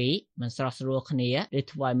ទាំងពីរមិនស្រស់ស្រួលគ្នាឬ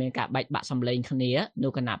ធ្វើឲ្យមានការបែកបាក់សម្លេងគ្នា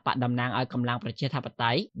នោះគណៈបកតំណាងឲ្យកម្លាំងប្រជាធិប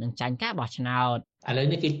តេយ្យនឹងចាញ់ការបោះឆ្នោតឥឡូវ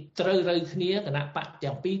នេះគេត្រូវរើគ្នាគណៈបក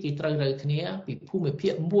ទាំងពីរគេត្រូវរើគ្នាពីភូមិភា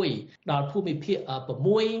គ1ដល់ភូមិភាគ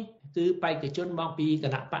6គឺបេក្ខជនមកពីគ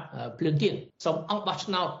ណៈបកភ្លើងទៀនសូមអង្គបោះ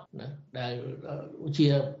ឆ្នោតណាដែលជា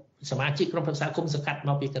សមាជិកក្រុមប្រឹក្សាគុំសង្កាត់ម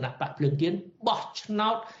កពីគណៈបកភ្លើងទៀនបោះឆ្នោ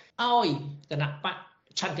តឲ្យគណៈបក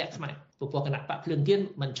ឆន្ទៈខ្មែរព្រោះគណៈបកភ្លើងទៀន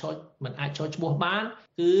មិនអាចឈរឈ្មោះបាន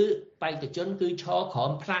គឺបេក្ខជនគឺឈរក្រោ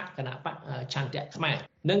មផ្លាកគណៈបកឆន្ទៈខ្មែរ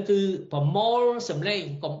នឹងគឺប្រមូលសម្លេង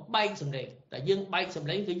កុំបែកសម្លេងតែយើងបែកសម្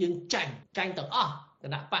លេងគឺយើងចាញ់ទាំងអស់គ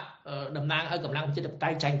ណៈបកតំណាងឲ្យកម្លាំងប្រជាធិបតេ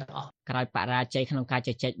យ្យចាញ់ទាំងអស់ក្រោយបរាជ័យក្នុងការជ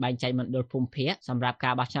ជែកបែងចែកមណ្ឌលភូមិភាគសម្រាប់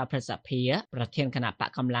ការបោះឆ្នោតប្រសិទ្ធភាពប្រធានគណៈបក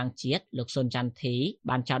កម្លាំងជាតិលោកសុនចន្ទធី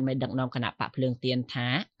បានចោទមេដឹកនាំគណៈបកភ្លើងទៀនថា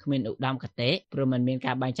គ្មានឧត្តមគតិព្រោះមិនមាន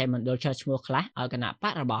ការបែងចែកមណ្ឌលចោលឈ្មោះខ្លះឲ្យគណៈប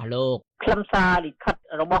ករបស់លោកខ្លឹមសារលិខិត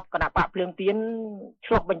របស់គណៈបកភ្លើងទៀន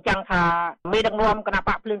ឆ្លុះបញ្ចាំងថាមេដឹកនាំគណៈប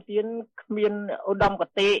កភ្លើងទៀនគ្មានឧត្តមគ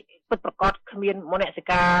តិពិតប្រាកដគ្មានមនសិ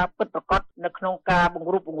ការពិតប្រាកដនៅក្នុងការបង្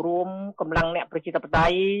រួបបង្រួមកម្លាំងអ្នកប្រជាធិបតេ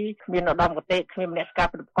យ្យគ្មានឧត្តមគតិគ្មានមនសិការ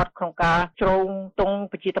ពិតប្រាកដក្នុងការជ្រោងទង់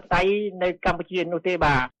ប្រជាធិបតេយ្យនៅកម្ពុជានោះទេ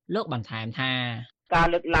បាទលោកបន្ថែមថាការ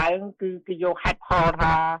លើកឡើងគឺគេយកហេតុផល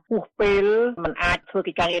ថាហួសពេលมันអាចធ្វើ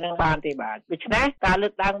កិច្ចការងារនឹងបានទេបាទដូច្នេះការលើ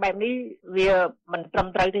កឡើងបែបនេះវាមិនត្រឹម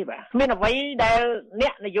ត្រូវទេបាទគ្មានអ្វីដែលអ្ន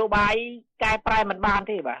កនយោបាយកែប្រែមិនបាន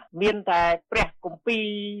ទេបាទមានតែព្រះគម្ពីរ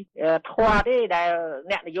ធម៌ទេដែល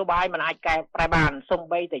អ្នកនយោបាយមិនអាចកែប្រែបានសូម្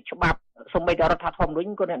បីតែច្បាប់សូម្បីតែរដ្ឋធម្មនុញ្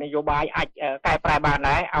ញក៏អ្នកនយោបាយអាចកែប្រែបាន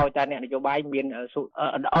ដែរឲ្យតែអ្នកនយោបាយមាន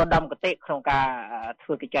ឧត្តមគតិក្នុងការធ្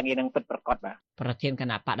វើកិច្ចការងារនឹងពិតប្រាកដបាទប្រធានគ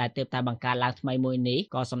ណៈបកដែលទើបតែបង្កើតឡើងថ្មីមួយនេះ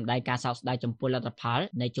ក៏សម្ដែងការសោកស្ដាយចំពោះលទ្ធផល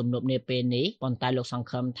នៃជំនួបនាពេលនេះប៉ុន្តែលោកសង្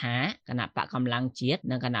ឃឹមថាគណៈបកកម្លាំងជាតិ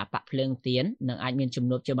និងគណៈបកភ្លើងទៀននឹងអាចមានជំ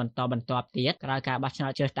នួបជាបន្តបន្ទាប់ទៀតក្រោយការបោះឆ្នោ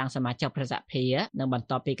តជ្រើសតាំងសមាជិកប្រសិទ្ធភាពនិងបន្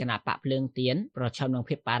ទាប់ពីគណៈបកភ្លើងទៀនប្រឈមនឹង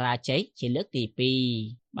ភាពបរាជ័យជាលើកទី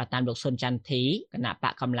2បើតាមលោកសុនចន្ទធីគណៈប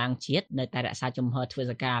កកម្លាំងជាតិនៅតែរក្សាជំហរធ្វើ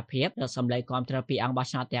សកម្មភាពរកសម្លេងគាំទ្រពីអង្គបោះ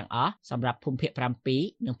ឆ្នោតទាំងអស់សម្រាប់ភូមិភាគ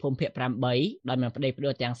7និងភូមិភាគ8ដោយមិនប្តេជ្ញាផ្ដួ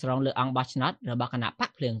លទាំងស្រុងលើអង្គបោះឆ្នោតរបស់គណៈបក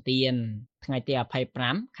ភ្លើងទៀនថ្ងៃទី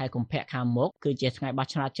25ខែកុម្ភៈខាងមុខគឺជាថ្ងៃបោះ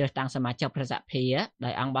ឆ្នោតជ្រើសតាំងសមាជិកប្រសិទ្ធភាពដោ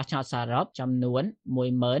យអង្គបោះឆ្នោតសរុបចំនួន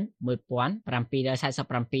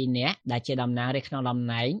 11747 នាក់ដែលជាតំណាងរាស្ត្រក្នុងតំ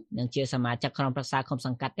ណែងនិងជាសមាជិកក្រុមប្រឹក្សាគុំស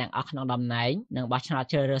ង្កាត់ទាំងអស់ក្នុងតំណែងនិងបោះឆ្នោត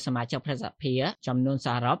ជ្រើសរើសសមាជិកប្រសិទ្ធភាពចំនួនស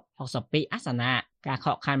រុប62អាសនៈការខ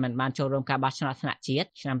កខានមិនបានចូលរួមការបោះឆ្នោតថ្នាក់ជាតិ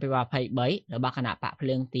ឆ្នាំ2023របស់គណៈបកភ្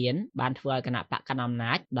លើងទៀនបានធ្វើឲ្យគណៈបកកណ្ដាលអំ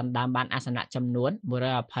ណាចដណ្ដើមបានអាសនៈចំនួន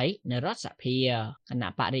120នៅរដ្ឋសភាគណៈ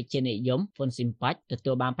បករាជានិយមហ៊ុនស៊ីមប៉ាច់ទ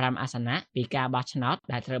ទួលបាន5អាសនៈពីការបោះឆ្នោត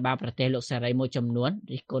ដែលត្រូវបានប្រទេសលោកសេរីមួយចំនួន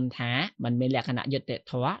រិះគន់ថាมันមានលក្ខណៈយុត្តិ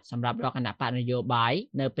ធម៌សម្រាប់រាល់គណៈបកនយោបាយ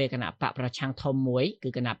នៅពេលគណៈបកប្រឆាំងធំមួយគឺ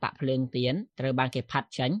គណៈបកភ្លើងទៀនត្រូវបានគេផាត់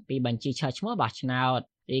ចេញពីបញ្ជីឈរឈ្មោះបោះឆ្នោត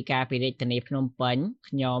រាយការណ៍ពីរាជធានីភ្នំពេញ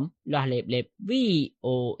ខ្ញុំលាស់លេបលេប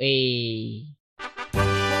VOA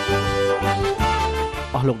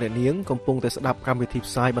អស់លោកអ្នកនាងកំពុងតែស្ដាប់កម្មវិធី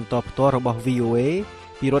ផ្សាយបន្តផ្ទាល់របស់ VOA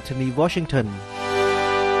ពីរដ្ឋធានី Washington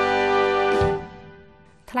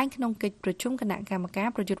ថ្លែងក្នុងកិច្ចប្រជុំគណៈកម្មការ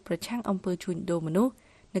ប្រយុទ្ធប្រឆាំងអំពើជួញដូរមនុស្ស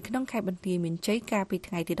នៅក្នុងខេត្តបន្ទាយមានជ័យកាលពី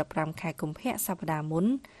ថ្ងៃទី15ខែកុម្ភៈសប្តាហ៍មុន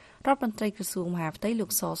រដ្ឋមន្ត្រីក្រសួងមហាផ្ទៃលោក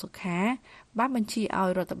សសុខាបានបញ្ជាឲ្យ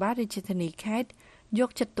រដ្ឋបាលរាជធានីខេត្តយក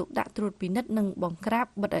ចិត្តទុកដាក់ត្រួតពិនិត្យនិងបង្ក្រាប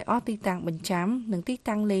បិទឲ្យអស់ទីតាំងបញ្ចាំនិងទី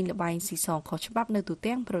តាំងលេងល្បែងស៊ីសងខុសច្បាប់នៅទូ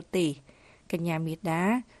ទាំងប្រទេសកញ្ញាមេដា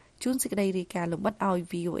ជួនសេចក្តីរាយការណ៍លម្អិតឲ្យ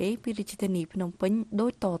VOA ពីរាជធានីភ្នំពេញដូ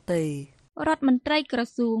ចតទៅរដ្ឋមន្ត្រីក្រ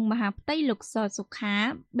សួងមហាផ្ទៃលោកសសុខា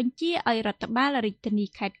បញ្ជាឲ្យរដ្ឋបាលរាជធានី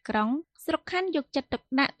ខេត្តក្រុងស្រុកខណ្ឌយកចិត្តទុក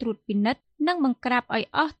ដាក់ត្រួតពិនិត្យនិងបង្ក្រាបឲ្យ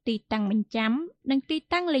អស់ទីតាំងបញ្ចាំនិងទី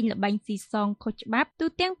តាំងលេងល្បែងស៊ីសងខុសច្បាប់ទូ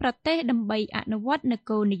ទាំងប្រទេសដើម្បីអនុវត្តនូវ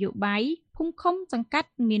គោលនយោបាយភូមិឃុំសង្កាត់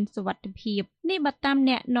មានសុវត្ថិភាពនេះបើតាម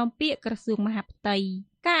អ្នកនាំពាក្យក្រសួងមហាផ្ទៃ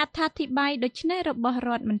ការអត្ថាធិប្បាយដូចនេះរបស់រ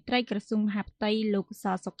ដ្ឋមន្ត្រីក្រសួងមហាផ្ទៃលោកស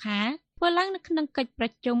សុខាធ្វើឡើងនៅក្នុងកិច្ចប្រ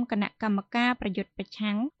ជុំគណៈកម្មការប្រយុទ្ធប្រ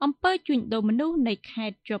ឆាំងអំពើជួញដូរមនុស្សនៃខេ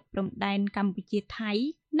ត្តជាប់ព្រំដែនកម្ពុជាថៃ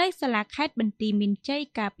នៅសាលាខេត្តបន្ទាយមានជ័យ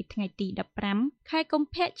កាលពីថ្ងៃទី15ខែកុម្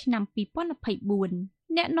ភៈឆ្នាំ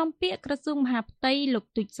2024អ្នកនាំពាក្យក្រសួងមហាផ្ទៃលោក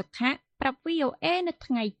ទូចសុខៈប្រាប់ VOA នៅ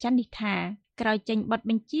ថ្ងៃច័ន្ទនេះថា ក្រោយចេញបទ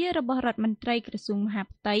បញ្ជារបស់រដ្ឋមន្ត្រីក្រសួងមហា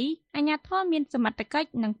ផ្ទៃអាជ្ញាធរមានសមត្ថកិច្ច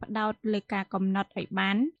នឹងផ្ដោតលើការកំណត់ឲ្យ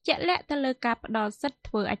បានជាក់លាក់ទៅលើការផ្ដល់សិទ្ធិ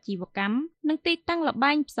ធ្វើអាជីវកម្មនិងទីតាំងល្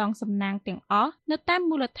បែងផ្សងសំណាងទាំងអស់នៅតាម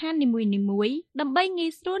មូលដ្ឋាននីមួយៗដើម្បីងាយ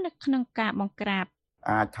ស្រួលនៅក្នុងការបង្ក្រាប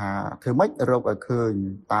អាចថាធ្វើម៉េចរកឲ្យឃើញ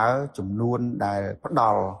តើចំនួនដែលផ្ដ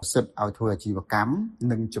ល់សិទ្ធិឲ្យធ្វើអាជីវកម្ម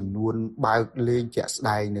និងចំនួនបើកលេងជាក់ស្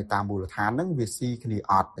ដែងនៅតាមមូលដ្ឋានហ្នឹងវាស៊ីគ្នា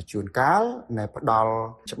អត់ជួនកាលនៅផ្ដល់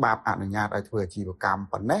ច្បាប់អនុញ្ញាតឲ្យធ្វើអាជីវកម្ម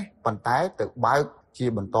ប៉ុន្តែទៅបើកជា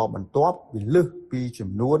បន្តបន្ទាប់វាលើសពីចំ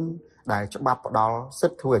នួនដែលច្បាប់ផ្ដល់សិ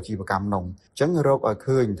ទ្ធិធ្វើអាជីវកម្មនោះអញ្ចឹងរកឲ្យ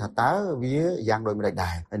ឃើញថាតើវាយ៉ាងដូចម្តេច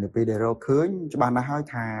ដែរហើយនៅពេលដែលរកឃើញច្បាស់ណាស់ហើយ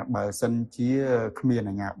ថាបើសិនជាគ្មាន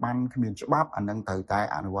អាជ្ញាប័ណ្ណគ្មានច្បាប់អានឹងត្រូវតែ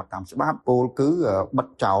អនុវត្តតាមច្បាប់ពលគឺបិទ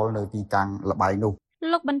ចោលនៅទីតាំងល្បែងនោះ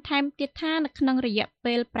លោកបន្ថែមទៀតថានៅក្នុងរយៈ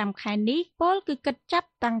ពេល5ខែនេះពលគឺគិតចាប់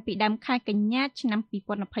តាំងពីដើមខែកញ្ញាឆ្នាំ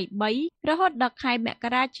2023រហូតដល់ខែមក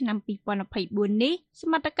រាឆ្នាំ2024នេះស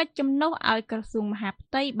មត្ថកិច្ចជំនួសឲ្យក្រសួងមហាផ្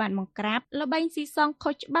ទៃបានបង្ក្រាបល្បែងស៊ីសងខុ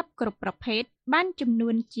សច្បាប់គ្រប់ប្រភេទបានចំនួ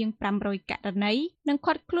នជាង500ករណីនិង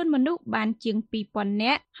ឃាត់ខ្លួនមនុស្សបានជាង2000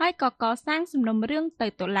នាក់ហើយក៏កសាងសំណុំរឿងទៅ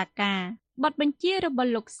តុលាការបទបញ្ជារប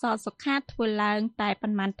ស់លោកសសុខាធ្វើឡើងតែប៉ុ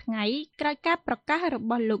ន្មានថ្ងៃក្រោយការប្រកាសរ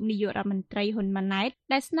បស់លោកនាយករដ្ឋមន្ត្រីហ៊ុនម៉ាណែត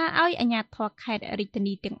ដែលស្នើឲ្យអាជ្ញាធរខេត្តរាជធា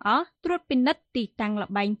នីទាំងអស់ត្រួតពិនិត្យទីតាំងល្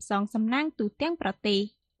បែងផ្សងសំណាងទូទាំងប្រទេស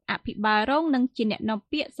អភិបាលរងនិងជាអ្នកនាំ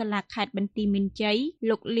ពាក្យសាលាខេត្តបន្ទាយមានជ័យ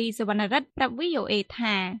លោកលីសវណ្ណរិទ្ធប្រាប់ VOA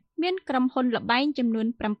ថាមានក្រុមហ៊ុនល្បែងចំនួន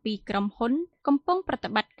7ក្រុមហ៊ុនកំពុងប្រតិ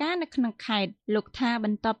បត្តិការនៅក្នុងខេត្តលោកថាប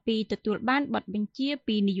ន្ទាប់ពីទទួលបានបទបញ្ជា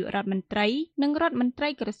ពីនាយករដ្ឋមន្ត្រីនិងរដ្ឋមន្ត្រី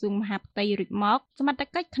ក្រសួងមហាផ្ទៃរួចមកសមត្ថ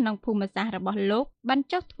កិច្ចក្នុងភូមិសាស្ត្ររបស់លោកបាន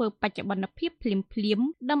ចុះធ្វើបច្ចុប្បន្នភាពភ្លាមៗ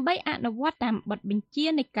ដើម្បីអនុវត្តតាមបទបញ្ជា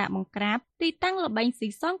នៃការបង្ក្រាបទីតាំងល្បែងស៊ី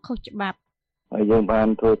សងខុសច្បាប់ហើយយើងបាន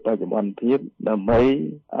ធ្វើបច្ចុប្បន្នភាពដើម្បី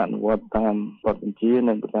អនុវត្តតាមបទបញ្ជា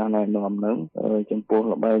និងប្រកាសណែនាំនឹងចំពោះ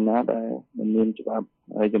ល្បែងណាដែលមិនមានច្បាប់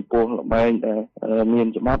ហើយចំពោះល្បែងដែលមាន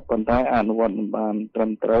ច្បាប់ប៉ុន្តែអនុវត្តមិនបានត្រឹ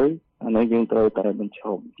មត្រូវអានេះយើងត្រូវតែបញ្ឈ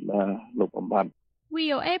ប់លោកបំបត្តិ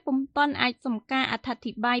VOA ពុំទាន់អាចសុំការអត្ថា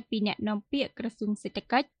ធិប្បាយពីអ្នកនាំពាក្យក្រសួងសេដ្ឋ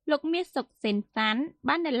កិច្ចលោកមាសសុកសេនសាន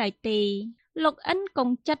បាននៅឡើយទេលោកអិនកុង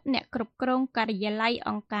ចិត្តអ្នកគ្រប់គ្រងការិយាល័យ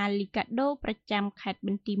អង្គការលីកាដូប្រចាំខេត្តប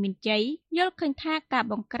ន្ទាយមានជ័យយល់ឃើញថាការ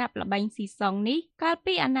បង្ក្រាបល្បែងស៊ីសងនេះកាល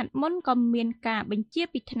ពីអាណត្តិមុនក៏មានការបញ្ជា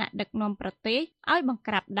ពីថ្នាក់ដឹកនាំប្រទេសឲ្យបង្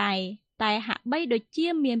ក្រាបដែរតែហាក់បីដូចជា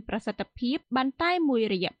មានប្រសិទ្ធភាពបានតែមួយ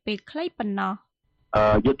រយៈពេលខ្លីប៉ុណ្ណោះ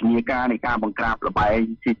យុទ្ធនាការនៃការបង្ក្រាបល្បែង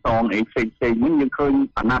ស៊ីសងអីផ្សេងៗនេះយើងឃើញ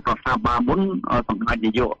អាណត្តិរដ្ឋាភិបាលមុនសម្ដេច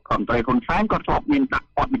នាយករដ្ឋមន្ត្រីហ៊ុនសែនក៏ធ្លាប់មានដាក់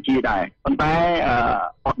បទបញ្ជាដែរប៉ុន្តែ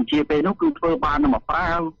បទបញ្ជាពេលនោះគឺធ្វើបានតែមកប្រា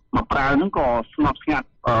វហ្នឹងក៏ស្ងប់ស្ងាត់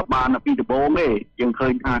បានពីដំបូងទេយើងឃើ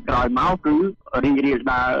ញថាក្រោយមកគឺរីករាល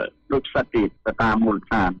ដាលដូចផ្សិតទៀតទៅតាមមូល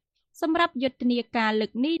ដ្ឋានសម្រាប់យុទ្ធនាការលើ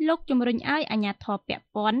កនេះលោកជំរុញឲ្យអាជ្ញាធរពាក់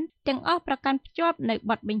ព័ន្ធទាំងអស់ប្រកាន់ភ្ជាប់នៅ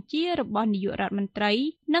បទបញ្ជារបស់នាយករដ្ឋមន្ត្រី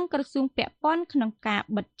និងក្រសួងពាក់ព័ន្ធក្នុងការ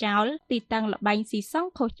បិទចោលទីតាំងល្បែងស៊ីសង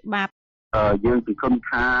ខុសច្បាប់យើងពិគ្រោះ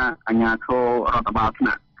ថាអាជ្ញាធររដ្ឋបាលថ្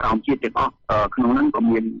នាក់ក្រោមជាតិទាំងអស់ក្នុងនោះក៏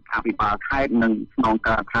មានអភិបាលខេត្តនិងស្នង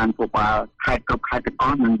ការដ្ឋានពុបាលខេត្តគ្រប់ខេត្តទាំងអ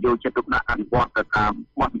ស់នឹងយកចិត្តទុកដាក់អនុវត្តទៅតាម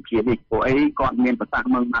បទបញ្ជានេះព្រោះអីគាត់មានប្រសាស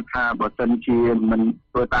ន៍មកថាបើសិនជាមិន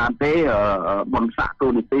ធ្វើតាមទេបង្សាក់ទូ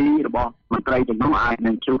នីតិរបស់មន្ត្រីទាំងនោះអាច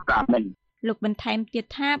នឹងជួបតាមនេះលោកបន្ថែមទៀត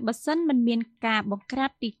ថាបើសិនមិនមានការបង្ក្រាប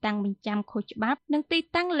ទីតាំងបញ្ចាំខុសច្បាប់និងទី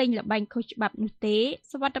តាំងលេងល្បែងខុសច្បាប់នោះទេ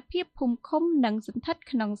សុវត្ថិភាពភូមិឃុំនឹងសន្តិដ្ឋ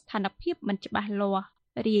ក្នុងស្ថានភាពមិនច្បាស់លាស់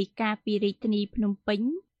រាយការណ៍ពីរាជធានីភ្នំពេញ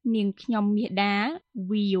នាងខ្ញុំមាសដា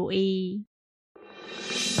VOA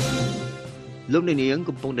លោកនាង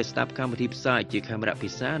កំពុងតែស្ដាប់កម្មវិធីផ្សាយជាខេមរៈភា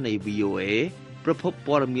សានៃ VOA ប្រភព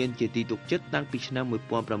ព័ត៌មានជាទីទុកចិត្តតាំងពីឆ្នាំ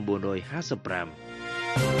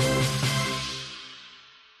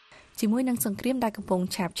1955ជាមួយនឹងសង្គ្រាមដែលកំពុង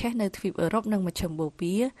ឆាបឆេះនៅទ្វីបអឺរ៉ុបនិងមជ្ឈមបូ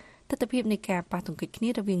ព៌ាទស្សនវិជ្ជានៃការប៉ះទង្គិចគ្នា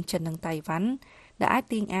រវាងចិននិងតៃវ៉ាន់ដែលអាច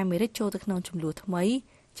ទាញអាមេរិកចូលទៅក្នុងជម្លោះថ្មី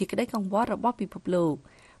ជាក្តីកង្វល់របស់ពិភពលោក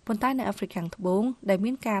ប៉ុន្តែនៅអាហ្វ្រិកខាងត្បូងដែល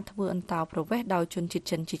មានការធ្វើអន្តោប្រវេសន៍ដោយជនជាតិ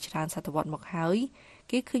ចិនជាច្រើនសតវត្សមកហើយ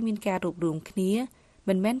គេឃើញមានការរួបរวมគ្នា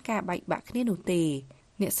មិនមែនការបែកបាក់គ្នានោះទេ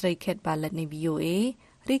អ្នកស្រី Kate Bartlett នៃ VOA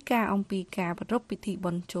រាយការណ៍អំពីការប្រារព្ធពិធី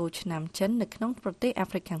បុណ្យចូលឆ្នាំចិននៅក្នុងប្រទេសអា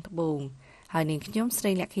ហ្វ្រិកខាងត្បូងហើយនាងខ្ញុំស្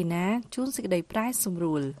រីលក្ខិណាជួនសេចក្តីប្រាយសម្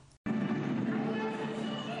រួល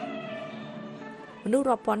មនុស្ស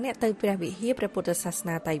រាប់ពាន់នាក់ទៅព្រះវិហារព្រះពុទ្ធសាស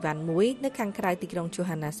នាតៃវ៉ាន់មួយនៅខាងក្រៅទីក្រុង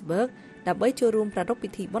Johannesburg ដើម្បីចូលរួមប្រារព្ធពិ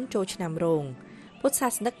ធីបុណ្យចូលឆ្នាំរោងពុទ្ធសា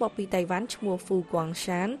សនិកមកពីតៃវ៉ាន់ឈ្មោះ Fu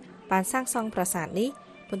Guangshan បានសាងសង់ប្រាសាទនេះ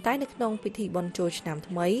ប៉ុន្តែនៅក្នុងពិធីបុណ្យចូលឆ្នាំ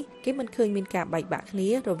ថ្មីគេមិនឃើញមានការបែកបាក់គ្នា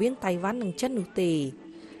រវាងតៃវ៉ាន់និងចិននោះទេ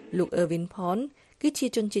លោក Erwin Pon គឺជា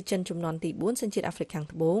ជនជាតិចិនជំនាន់ទី4សញ្ជាតិអាហ្វ្រិកខាង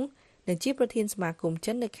ត្បូងនៅ និងជាប្រធានសមាគម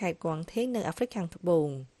ចិននៅខេត្តកួងថេងនៅអាហ្វ្រិកខាងត្បូង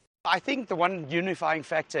I think the one unifying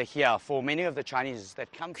factor here for many of the Chinese that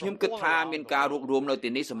come from ខ្ញុំគិតថាមានការរួបរวมនៅទី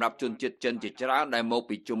នេះសម្រាប់ជនជាតិចិនជាច្រើនដែលមក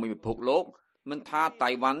ពីជុំវិញពិភពលោកមិនថាតៃ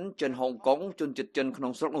វ៉ាន់ចិនហុងកុងជនជាតិចិនក្នុ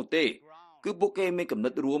ងស្រុកនោះទេគឺពួកគេមានគំនិ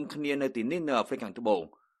តរួមគ្នានៅទីនេះនៅអាហ្វ្រិកខាងត្បូង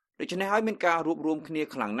ដូច្នេះហើយមានការរួបរวมគ្នា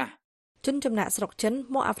ខ្លាំងណាស់ជនចំណាក់ស្រុកចិន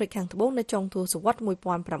មកអាហ្វ្រិកខាងត្បូងនៅចុងទសវត្សរ៍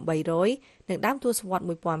1800និងដើមទសវត្សរ៍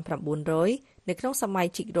1900នៅក្នុងសម័យ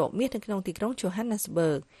ជីករកមាសនៅក្នុងទីក្រុង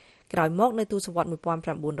Johannesburg ក្រោយមកនៅទសវត្សរ៍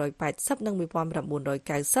1980និង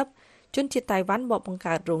1990ជនជាតិតៃវ៉ាន់បកបង្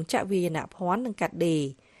កើតរោងចក្រវាយនភ័ណ្ឌនិងកាត់ដេរ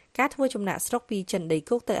ការធ្វើចំណាក់ស្រុកពីចិនដី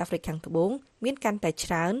គោកទៅអាហ្វ្រិកខាងត្បូងមានកាន់តែច្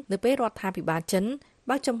រើននៅពេលរដ្ឋាភិបាលចិន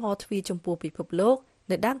បើកចំហទ្វារចំពោះពិភពលោក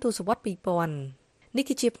នៅដើមទសវត្សរ៍2000នេះ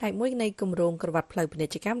គឺជាផ្នែកមួយនៃគម្រោងក្រវ៉ាត់ផ្លូវពាណិ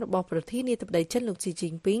ជ្ជកម្មរបស់ប្រធានាធិបតីចិនលោកស៊ីជី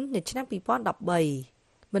នពីងនៅឆ្នាំ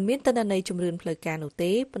2013មិនមានទិន្នន័យជំរឿនផ្លូវការនោះ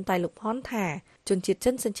ទេប៉ុន្តែលោកផនថាជនជាតិ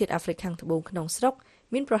ចិនសញ្ជាតិអាហ្វ្រិកខាងត្បូងក្នុងស្រុក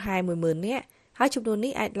មានប្រហែល 10,000 នាក់ហើយចំនួន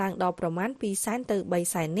នេះអាចឡើងដល់ប្រមាណ 200,000 ទៅ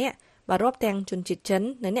 300,000 នាក់បើរាប់ទាំងជនជាតិចិន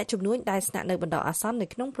និងអ្នកជំនួញដែលស្នាក់នៅបណ្ដោះអាសន្ននៅ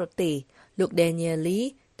ក្នុងប្រទេសលោក Daniel Lee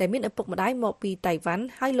ដែលមានឪពុកម្ដាយមកពីតៃវ៉ាន់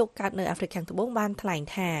ហើយលោកកើតនៅអាហ្វ្រិកខាងត្បូងបានថ្លែង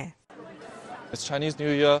ថា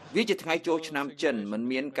វាជាថ្ងៃចូលឆ្នាំចិនមិន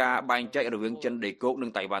មានការបែងចែករវាងចិនដីគោកនិ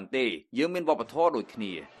ងតៃវ៉ាន់ទេយើងមានវប្បធម៌ដូចគ្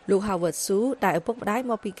នាលោក Howard Su ដែលឪពុកម្ដាយ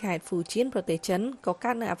មកពីខេត្ត Fujian ប្រទេសចិនក៏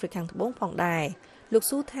កើតនៅអាហ្វ្រិកខាងត្បូងផងដែរលោក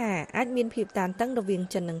ស៊ូថាអាចមានភាពតានតឹងរវាង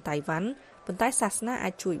ចិននិងតៃវ៉ាន់ប៉ុន្តែសាសនាអា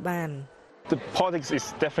ចជួយបាន The politics is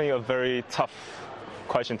definitely a very tough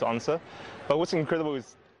question to answer but what's incredible is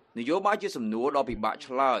នយោបាយជាសំណួរដ៏ពិបាក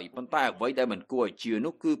ឆ្លើយប៉ុន្តែអ្វីដែលមិនគួរឲ្យជឿ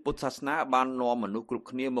នោះគឺពុទ្ធសាសនាបាននាំមនុស្សគ្រប់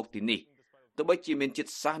គ្នាមកទីនេះទោះបីជាមានចិត្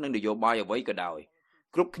តសាសន៍និងនយោបាយអ្វីក៏ដោយ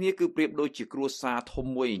គ្រប់គ្នាគឺប្រៀបដូចជាគ្រួសារធំ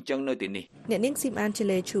មួយអញ្ចឹងនៅទីនេះអ្នកនាងស៊ីមអានជេ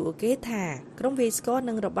លេឈូអូកេថាក្រុមវេស្កោ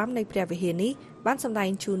និងរបាំនៃព្រះវិហារនេះបានសម្ដែង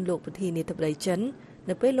ជូនលោកប្រធានាធិបតីចិន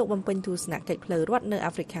នៅពេលលោកបំពេញទស្សនកិច្ចផ្លូវរដ្ឋនៅ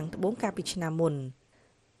អាហ្វ្រិកខាងត្បូងកាលពីឆ្នាំមុន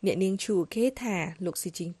អ្នកនាងឈូអូកេថាលោកស៊ី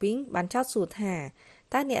ជីនពីងបានចោទសួរថា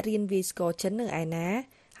តើអ្នករៀនវេស្កោចិននៅឯណា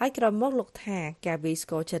ហើយក្រោយមកលោកថាការវេស្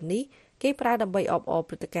កោចិននេះគេប្រើដើម្បីអបអរ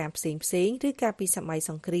ព្រឹត្តិការណ៍ផ្សេងៗឬការពីសម័យ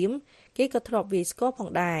សង្គ្រាមគេក៏ធ្លាប់វេស្កោផង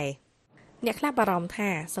ដែរអ្នកខ្លះបារម្ភថា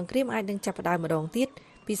សង្គ្រាមអាចនឹងចាប់ផ្ដើមម្ដងទៀត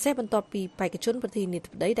ពិសេសបន្ទាប់ពីបេក្ខជនប្រធានាធិ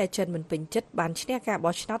បតីដែលចិនមិនពេញចិត្តបានឈ្នះការ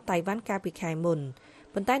បោះឆ្នោតតៃវ៉ាន់កាលពីខែមុន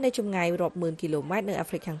ប៉ុន្តែនៅចម្ងាយរាប់ម៉ឺនគីឡូម៉ែត្រនៅអា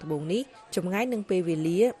ហ្វ្រិកខាងត្បូងនេះចម្ងាយនឹងពេលវេ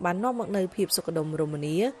លាបាននាំមកនូវភាពសុខដុមរម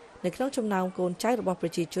នានៅក្នុងចំណោមកូនចៅរបស់ប្រ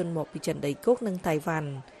ជាជនមកពីចិនដីគោកនិងតៃវ៉ាន់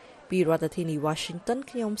ពីរដ្ឋធានី Washington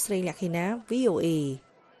ខ្ញុំស្រីលក្ខិណា VOA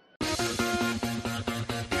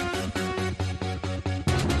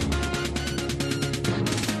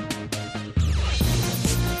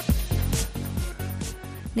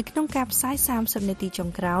នៅក្នុងការផ្សាយ30នាទីចុង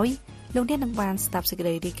ក្រោយលោកអ្នកនឹងបានស្ដាប់សេចក្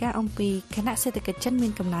តីរាយការណ៍អំពីគណៈសេដ្ឋកិច្ចចិនមា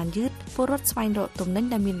នកំណើនយឺតពលរដ្ឋស្វែងរកទំនិញ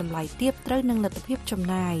ដែលមានតម្លៃទាបត្រូវនឹងលទ្ធភាពចំ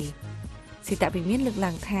ណាយសេតវិមានលើក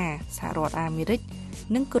ឡើងថាសហរដ្ឋអាមេរិក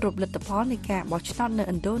នឹងគោរពលទ្ធផលនៃការបោះឆ្នោតនៅ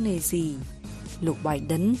ឥណ្ឌូនេស៊ីលោក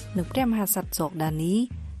Biden និងព្រះមហាក្សត្រ Jordani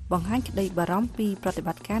បង្ហាញក្តីបារម្ភពីប្រតិប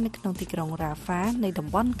ត្តិការនៅក្នុងទីក្រុង Rafah នៃតំ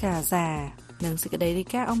បន់កាហ្សានិងសេចក្តីរាយ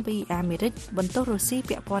ការណ៍អំពីអាមេរិកបន្ទោសរុស្ស៊ី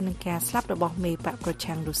ពាក់ព័ន្ធនឹងការស្លាប់របស់មេបកប្រ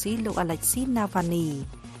ឆាំងរុស្ស៊ីលោក Alexei Navalny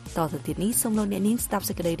តទៅទៀតនេះសូមលោកអ្នកនាងស្ដាប់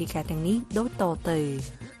សេចក្តីរាយការណ៍ទាំងនេះដូចតទៅ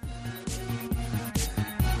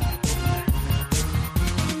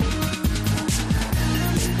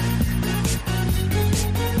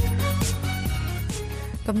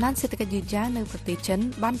កំណើនសេដ្ឋកិច្ចយឺតយ៉ាវនៅប្រទេសចិន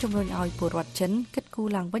បានជំរុញឲ្យពលរដ្ឋចិនគិតគូរ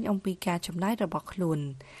ឡើងវិញអំពីការចំណាយរបស់ខ្លួន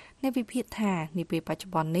អ្នកវិភាគថានាពេលបច្ចុ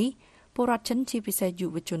ប្បន្ននេះពលរដ្ឋចិនជាពិសេសយុ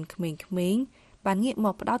វជនក្មេងៗបានងាកម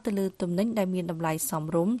កផ្ដោតទៅលើទំនិញដែលមានតម្លៃសម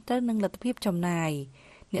រម្យទៅនឹងលទ្ធភាពចំណាយ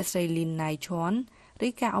អ្នកស្រីលីនណៃឈွန်រា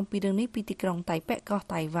យការណ៍អំពីរឿងនេះពីទីក្រុងតៃប៉េកោះ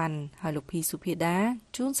តៃវ៉ាន់ហើយលោកភីសុភាដា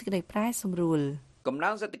ជួនសេចក្តីប្រែសម្រួលកំណើ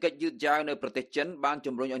នសេដ្ឋកិច្ចយឺតយ៉ាវនៅប្រទេសចិនបាន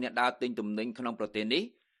ជំរុញឲ្យអ្នកដើរទិញទំនិញក្នុងប្រទេសនេះ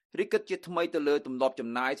រីកជាថ្មីទៅលើទម្លាប់ចំ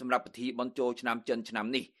ណាយសម្រាប់ពិធីបុណ្យចូលឆ្នាំចិនឆ្នាំ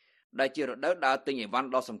នេះដែលជារដូវដើរទិញអីវ៉ាន់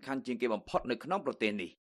ដ៏សំខាន់ជាងគេបំផុតនៅក្នុងប្រទេស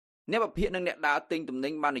នេះអ្នកវិភាគនិងអ្នកដើរទិញទំនិ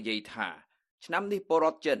ញបាននិយាយថាឆ្នាំនេះពលរ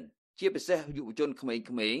ដ្ឋចិនជាពិសេសយុវជនក្មេ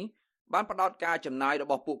ងៗបានផ្ដោតការចំណាយរ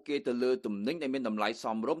បស់ពួកគេទៅលើទំនិញដែលមានតម្លៃស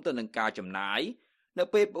មរម្យទៅនឹងការចំណាយនៅ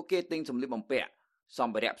ពេលពួកគេទិញសម្លៀកបំពាក់ស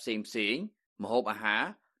ម្ភារៈផ្សេងៗម្ហូបអាហារ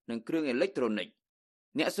និងគ្រឿងអេឡិចត្រូនិក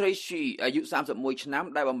អ្នកស្រីស៊ីអាយុ31ឆ្នាំ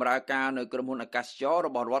ដែលបម្រើការនៅក្រុមហ៊ុនអាកាសចររ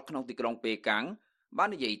បស់រដ្ឋក្នុងទីក្រុងប៉េកាំងបាន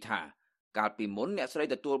និយាយថាកាលពីមុនអ្នកស្រី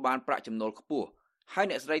ទទួលបានប្រាក់ចំណូលខ្ពស់ហើយ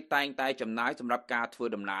អ្នកស្រីតែងតែចំណាយសម្រាប់ការធ្វើ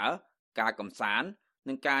ដំណើរការកម្សាន្ត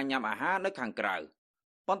និងការញ៉ាំអាហារនៅខាងក្រៅ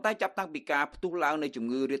ប៉ុន្តែចាប់តាំងពីការផ្ទុះឡើងនៃជំ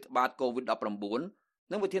ងឺរាតត្បាត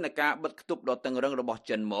COVID-19 និងវិធានការបិទគប់ដ៏តឹងរ៉ឹងរបស់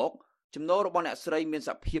ចិនមកចំណូលរបស់អ្នកស្រីមានស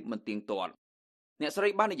ភាពមិនទៀងទាត់ អ្នកស្រី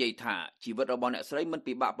បាននិយាយថាជីវិតរបស់អ្នកស្រីមិន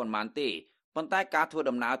ពិបាកប៉ុន្មានទេប៉ុន្តែការធ្វើ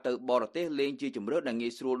ដំណើរទៅបរទេសលែងជាជម្រើសដែលងា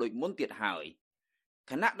យស្រួលដូចមុនទៀតហើយ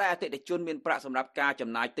ខណៈដែលអតិថិជនមានប្រាក់សម្រាប់ការចំ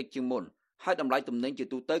ណាយតិចជាងមុនហើយតម្លៃទំនិញជា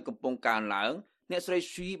ទូទៅកំពុងកើនឡើងអ្នកស្រី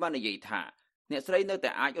ស៊ីបាននិយាយថាអ្នកស្រីនៅតែ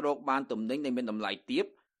អាចរកបានទំនិញដែលមានតម្លៃទាប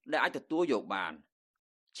ដែលអាចទទួលយកបាន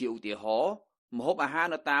ជាឧទាហរណ៍ម្ហូបអាហារ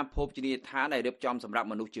នៅតាមភោជនីយដ្ឋានដែលរៀបចំសម្រាប់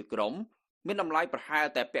មនុស្សជាក្រុមមានតម្លៃប្រហែល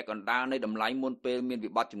តែពាក់កណ្ដាលនៃតម្លៃមុនពេលមានវិ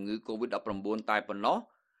បត្តិជំងឺ Covid-19 តែប៉ុណ្ណោះ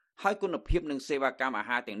ហើយគុណភាពនិងសេវាកម្មអា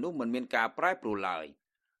ហារទាំងនោះមិនមានការប្រែប្រួលឡើយ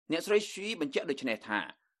អ្នកស្រីស៊ីបញ្ជាក់ដូចនេះថា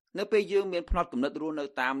នៅពេលយើងមានផ្នត់គំនិតរស់នៅ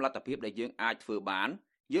តាមលទ្ធភាពដែលយើងអាចធ្វើបាន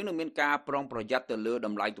យើងនឹងមានការប្រុងប្រយ័ត្នទៅលើត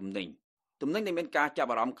ម្លៃទំនិញដែលមានការចាប់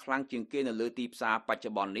អារម្មណ៍ខ្លាំងជាងគេនៅលើទីផ្សារបច្ចុ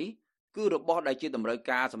ប្បន្ននេះគឺរបស់ដែលជាតម្រូវ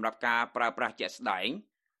ការសម្រាប់ការប្រើប្រាស់ជាក់ស្ដែង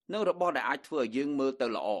និងរបស់ដែលអាចធ្វើឲ្យយើងមើលទៅ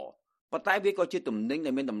ល្អប៉ុន្តែវាក៏ជាទំនិញ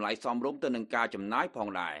ដែលមានតម្លៃសមរម្យទៅនឹងការចំណាយផង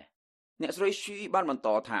ដែរអ្នកស្រីស៊ីបានបន្ត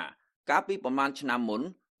ថាកាលពីប្រមាណឆ្នាំមុន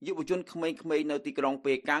យុវជនក្មេងៗនៅទីក្រុង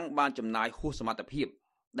ប៉េកាំងបានចំណាយហួសសមត្ថភាព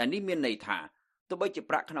ដែលនេះមានន័យថាទោះបីជា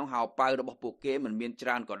ប្រាក់ក្នុងហោប៉ៅរបស់ពួកគេមិនមានច្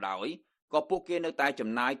រើនក៏ដោយក៏ពួកគេនៅតែចំ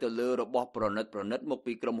ណាយទៅលើរបស់ប្រណិតមក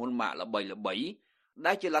ពីក្រុមហ៊ុនម៉ាកល្បីៗ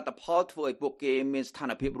ដែលជាលទ្ធផលធ្វើឲ្យពួកគេមានស្ថា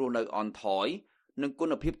នភាពរស់នៅអន់ថយនិងគុ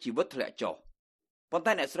ណភាពជីវិតធ្លាក់ចុះប៉ុន្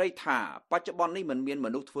តែអ្នកស្រីថាបច្ចុប្បន្ននេះមិនមានម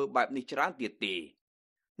នុស្សធ្វើបែបនេះច្រើនទៀតទេ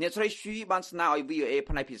អ្នកស្រីស៊ីបានស្នើឲ្យ VOA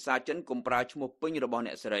ផ្នែកភាសាចិនកុំប្រើឈ្មោះពេញរបស់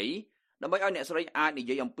អ្នកស្រីដើម្បីឲ្យអ្នកស្រីអាចនិ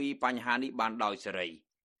យាយអំពីបញ្ហានេះបានដោយសេរី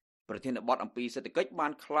ប្រធានបទអំពីសេដ្ឋកិច្ចបា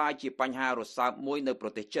នក្លាយជាបញ្ហារសើបមួយនៅប្រ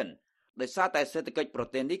ទេសចិនដោយសារតែសេដ្ឋកិច្ចប្រ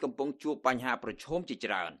ទេសនេះកំពុងជួបបញ្ហាប្រឈមជា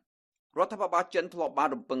ច្រើនរដ្ឋាភិបាលចិនធ្លាប់បាន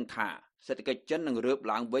រំពឹងថាសេដ្ឋកិច្ចចិននឹងរើប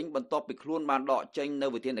ឡើងវិញបន្ទាប់ពីខ្លួនបានដកចេញនូ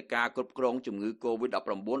វវិធានការគ្រប់គ្រងជំងឺ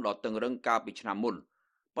Covid-19 ដ៏តឹងរ៉ឹងកាលពីឆ្នាំមុន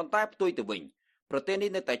ប៉ុន្តែផ្ទុយទៅវិញប្រទេសនេះ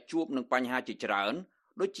នៅតែជួបនឹងបញ្ហាជាច្រើន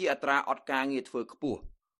ដូចជាអត្រាអត់ការងារធ្វើខ្ពស់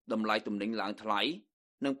តម្លៃទំនិញឡើងថ្លៃ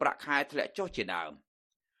និងប្រាក់ខែធ្លាក់ចុះជាដើម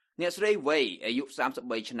អ្នកស្រីវ័យអាយុ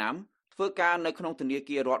33ឆ្នាំធ្វើការនៅក្នុងធនា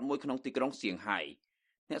គាររដ្ឋមួយក្នុងទីក្រុងសៀងហៃ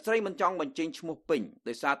អ្នកស្រីមិនចង់បញ្ចេញឈ្មោះពេញ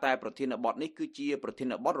ដោយសារតែប្រធានបទនេះគឺជាប្រធា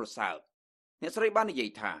នបទរសើបអ្នកស្រីបាននិយាយ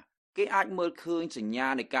ថាគេអាចមើលឃើញសញ្ញា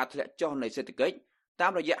នៃការធ្លាក់ចុះនៃសេដ្ឋកិច្ចតា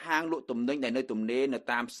មរយៈហាងលក់ទំនិញដែលនៅទំនេរនៅ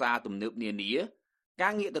តាមផ្សារទំនើបនានាកា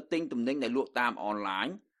រងាកទៅទិញទំនិញដែលលក់តាមអនឡាញ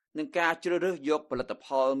និងការជ្រើសរើសយកផលិតផ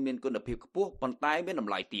លមានគុណភាពខ្ពស់ប៉ុន្តែមានត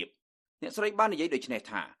ម្លៃទាបអ្នកស្រីបាននិយាយដូចនេះ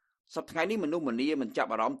ថាសប្តាហ៍ថ្ងៃនេះមនុស្សម្នាមិនចាប់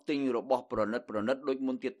អារម្មណ៍ទិញរបស់ប្រណិតដូច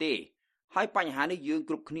មុនទៀតទេហើយបញ្ហានេះយើង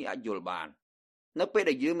គ្រប់គ្នាអាចយល់បាននៅពេល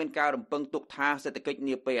ដែលយើងមានការរំពឹងទុកថាសេដ្ឋកិច្ច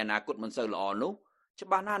នាពេលអនាគតមិនសូវល្អនោះច្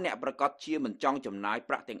បាស់ណាស់អ្នកប្រកាសជាមិនចង់ចំណាយ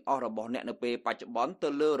ប្រាក់ទាំងអស់របស់អ្នកនៅពេលបច្ចុប្បន្នទៅ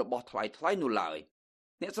លើរបស់ថ្លៃៗនោះឡើយ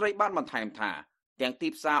អ្នកស្រីបានបន្ថែមថាទាំងទី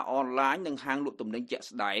ផ្សារអនឡាញនិងហាងលក់ទំនិញជាក់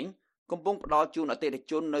ស្ដែងកំពុងផ្ដល់ជូនអតិថិ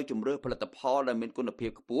ជននៅជម្រើសផលិតផលដែលមានគុណភា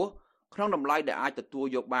ពខ្ពស់ក្នុងតម្លៃដែលអាចទទួល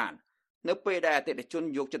យកបាននៅពេលដែលអតិថិជន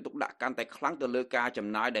យកចិត្តទុកដាក់កាន់តែខ្លាំងទៅលើការចំ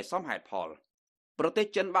ណាយដែលសមហេតុផលប្រទេស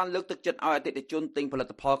ចិនបានលើកទឹកចិត្តឲ្យអតិថិជនទិញផលិ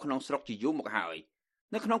តផលក្នុងស្រុកជាយូរមកហើយ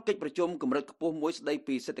នៅក្នុងកិច្ចប្រជុំកម្រិតខ្ពស់មួយស្ដី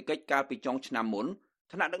ពីសេដ្ឋកិច្ចកាលពីចុងឆ្នាំមុន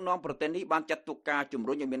ថ្នាក់ដឹកនាំប្រទេសនេះបានចាត់ទុកការជំ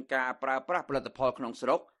រុញឲ្យមានការប្រើប្រាស់ផលិតផលក្នុងស្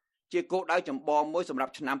រុកជាគោលដៅចម្បងមួយសម្រា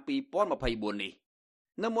ប់ឆ្នាំ2024នេះ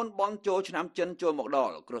នៅមុនបន់ចូលឆ្នាំចិនចូលមកដ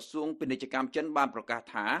ល់ក្រសួងពាណិជ្ជកម្មចិនបានប្រកាស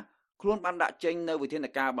ថាខ្លួនបានដាក់ចេញនូវវិធាន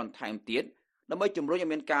ការបន្ថែមទៀតដើម្បីជំរុញឲ្យ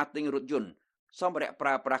មានការទិញរថយន្តសម្ភារៈប្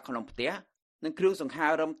រើប្រាស់ក្នុងផ្ទះនិងគ្រឿងសង្ហា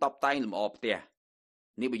រឹមតុបតែងលម្អផ្ទះ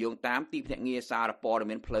នេះបញ្យងតាមទីភ្នាក់ងារសារព័ត៌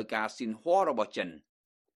មានផ្លូវការស៊ីនហួររបស់ចិន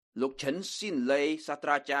លោកឈិនស៊ីនលេសាស្ត្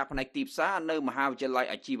រាចារ្យផ្នែកទីផ្សារនៅមហាវិទ្យាល័យ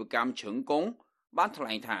អាជីវកម្មឈឹងកុងបានថ្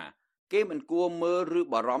លែងថាគេមិនគួរមើលឬ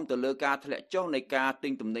បារម្ភទៅលើការធ្លាក់ចុះនៃការទិ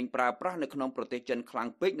ញទំនិញប្រើប្រាស់នៅក្នុងប្រទេសចិនខ្លាំង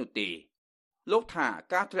ពេកនោះទេលោកថា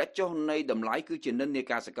ការធ្លាក់ចុះនៃតម្លៃគឺជានិន្នា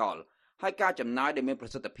ការសកលហើយការចំណាយដែលមានប្រ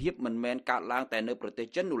សិទ្ធភាពមិនមែនកើតឡើងតែនៅប្រទេស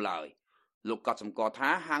ចិននោះឡើយលោកក៏សម្គាល់ថា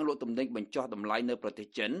ហាងលក់ទំនិញបញ្ចុះតម្លៃនៅប្រទេស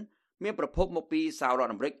ចិនមានប្រភពមកពីសហរដ្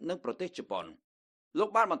ឋអាមេរិកនិងប្រទេសជប៉ុនលោក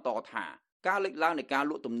បានបន្តថាការលេចឡើងនៃការ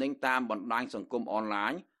លក់ទំនិញតាមបណ្ដាញសង្គមអនឡា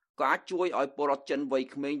ញក៏អាចជួយឲ្យពលរដ្ឋចិនវ័យ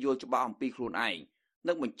ក្មេងយល់ច្បាស់អំពីខ្លួនឯង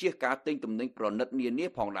និងបញ្ជៀសការទិញទំនិញប្រណិតនានា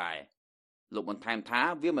ផងដែរលោកបន្ថែមថា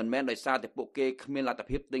វាមិនមែនដោយសារតែពួកគេគ្មានលទ្ធ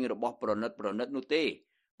ភាពទិញរបស់ប្រណិតនោះទេ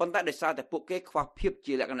ប៉ុន្តែដោយសារតែពួកគេខ្វះភាព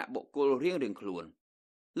ជាលក្ខណៈបុគ្គលរៀងៗខ្លួន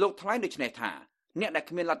លោកថ្លែងដូចនេះថាអ្នកដែល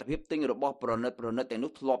គ្មានលទ្ធភាពទិញរបស់ប្រណិតទាំង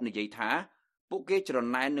នោះធ្លាប់និយាយថាពួកគេច្រ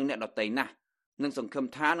ណែននឹងអ្នកដទៃណាស់និងសង្ឃឹម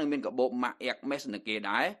ថានឹងមានកាបូបម៉ាកអែកមេសនឹងគេ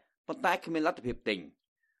ដែរប៉ុន្តែគ្មានលទ្ធភាពទិញ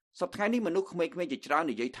សប្តាហ៍នេះមនុស្សក្មេងៗជាច្រើន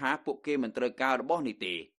និយាយថាពួកគេមិនត្រូវការរបស់នេះ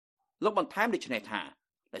ទេលោកបន្ថែមដូចនេះថា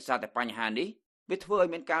ដោយសារតែបញ្ហានេះវាធ្វើឲ្យ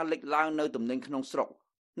មានការលេចឡើងនៅទំនិញក្នុងស្រុក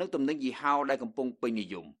និងទំនិញយីហោដែលកំពុងពេញនិ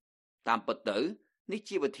យមតាមពិតទៅនេះ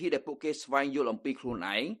ជាវិធីដែលពួកគេស្វែងយល់អំពីខ្លួន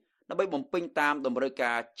ឯងដើម្បីបំពេញតាមតម្រូវ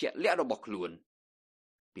ការជាក់លាក់របស់ខ្លួន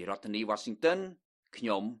ពីរដ្ឋធានី Washington ខ្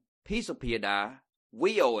ញុំភីសុភាដា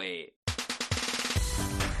VOA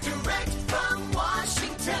Direct from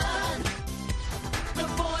Washington The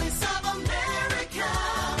Voice of America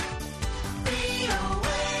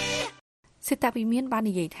VOA សេតាវិមានបាន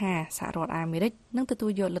និយាយថាសហរដ្ឋអាមេរិកនឹងទទួ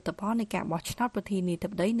លយកលទ្ធផលនៃការបោះឆ្នោតប្រធានាធិ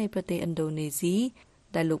បតីនៃប្រទេសឥណ្ឌូនេស៊ី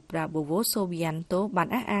ដែលលោក Prabowo Subianto បាន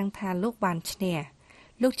អះអាងថាលោកបានឈ្នះ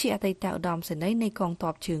លោកជាអតីតឧត្តមសេនីយ៍នៃកងទ័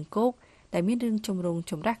ពជើងគោកដែលមានរឿងជំរង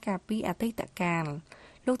ចម្រាស់ការពីអតីតកាល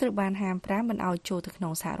លោកត្រូវបានហាម5មិនឲ្យចូលទៅក្នុ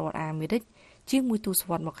ងសហរដ្ឋអាមេរិកជាង1ទស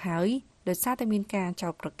វត្សរ៍មកហើយដោយសារតែមានការចោ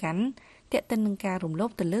ទប្រកាន់ទាក់ទិននឹងការរំលោភ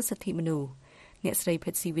ទៅលើសិទ្ធិមនុស្សអ្នកស្រីភេ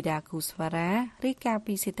តស៊ីវីដាគូស្វារ៉ារាយការណ៍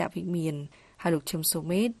ពីសេតវិមានហើយលោកឈឹមសូ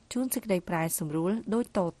មេតជួនសេចក្តីប្រាយសម្រួលដូច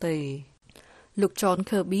តទៅលោក John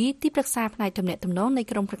Kirby ទីប្រឹក្សាផ្នែកទំនាក់ទំនងនៃ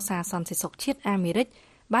ក្រុមប្រឹក្សាសន្តិសុខជាតិអាមេរិក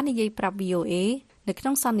បាននិយាយប្រាប់ VOA នៅក្នុ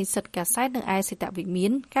ងសន្និសីទកាសែតនៅឯសេតវិមា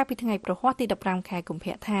នកាលពីថ្ងៃប្រហ័សទី15ខែកុម្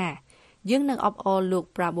ភៈថាយើងនឹងអបអរលោក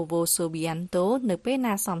Prabowo Subianto នៅពេល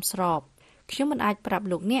ណាសមស្របខ្ញុំមិនអាចប្រាប់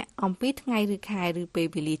លោកអ្នកអំពីថ្ងៃឬខែឬពេល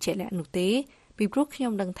វេលាជាក់លាក់នោះទេពីព្រោះខ្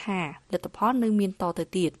ញុំដឹងថាលទ្ធផលនៅមានតទៅ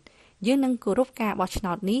ទៀតយើងនឹងគោរពការបោះឆ្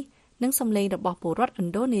នោតនេះនិងសម្លេងរបស់ពលរដ្ឋឥ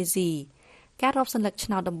ណ្ឌូនេស៊ីការរាប់សន្លឹកឆ្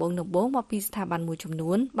នោតដំបូងមកពីស្ថាប័នមួយចំ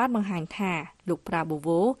នួនបានបង្ហាញថាលោក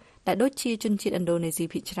Prabowo ដែលដូចជាជនជាតិឥណ្ឌូនេស៊ី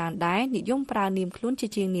ភាគច្រើនដែរនិយមប្រើនាមខ្លួនជា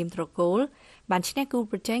ជាងនាមត្រកូលបានឈ្នះគូ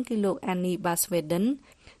ប្រជែងគឺលោក Annie Baswedan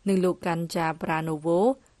និងលោក Ganjar Pranowo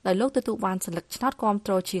ដែលលោកទទួលបានសន្លឹកឆ្នោតគាំ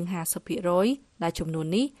ទ្រជាង 50% ដែលចំនួន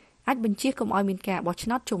នេះអាចបញ្ជាកុំឲ្យមានការបោះឆ្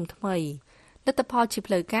នោតជុំថ្មីលទ្ធផលជា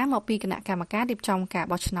ផ្លូវការមកពីគណៈកម្មការរៀបចំការ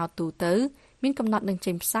បោះឆ្នោតទូទៅមានកំណត់នឹង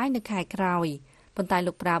ចេញផ្សាយនៅខែក្រោយប៉ុន្តែ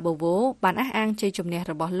លោក Prabowo បានអះអាងជ័យជំនះ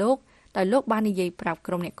របស់លោកដោយលោកបាននិយាយប្រាប់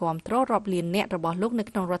ក្រុមអ្នកគាំទ្ររាប់លានអ្នករបស់លោកនៅ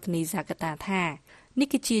ក្នុងរដ្ឋធានីហ្សាកាតាថានេះ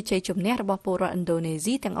គឺជាជ័យជំនះរបស់ពលរដ្ឋឥណ្ឌូនេ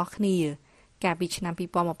ស៊ីទាំងអស់គ្នាកាលពីឆ្នាំ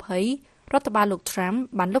2020រដ្ឋបាលលោក Trump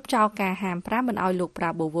បានលុបចោលការហាម5មិនឲ្យលោក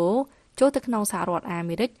Prabowo ចូលទៅក្នុងសហរដ្ឋអា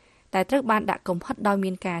មេរិកដែលត្រូវបានដាក់កំហិតដោយ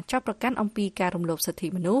មានការចាប់ប្រកាន់អំពីការរំលោភសិទ្ធិ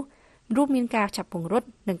មនុស្សរួមមានការចាប់ពង្រត់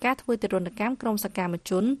និងការធ្វើទរណកម្មក្រុមសកម្ម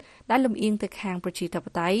ជនដែលលំអៀងទៅខាងប្រជាធិប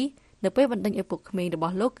តេយ្យនៅពេលបណ្ដេញឪពុកក្មេងរប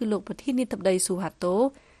ស់លោកគឺលោកប្រធានាធិបតីស៊ូហាតូ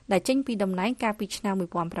ដែលចេញពីតំណែងកាលពីឆ្នាំ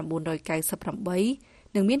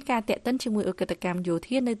1998និងមានការតាក់ទិនជាមួយឧក្រិដ្ឋកម្មយោ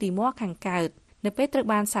ធានៅទីម៉័រខាងកើតនៅពេលត្រូវ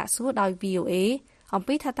បានសាកសួរដោយ VOA អំ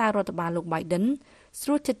ពីថាតើរដ្ឋបាលលោក Biden ស្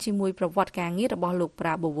រួលចិត្តជាមួយប្រវត្តិការងាររបស់លោក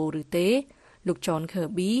Prabowo ឬទេលោក John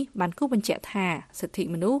Kirby បានគូបញ្ជាក់ថាសិទ្ធិ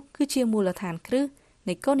មនុស្សគឺជាមូលដ្ឋានគ្រឹះ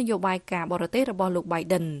នៃគោលនយោបាយការបរទេសរបស់លោក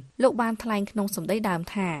Biden លោកបានថ្លែងក្នុងសម្ដីដើម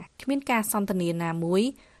ថាគ្មានការសន្ទនាណាមួយ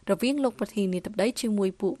រវាងលោកប្រធានាធិបតីជាមួយ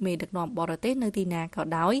ពួកមេដឹកនាំបរទេសនៅទីណាក៏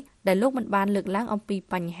ដោយដែលលោកមិនបានលើកឡើងអំពី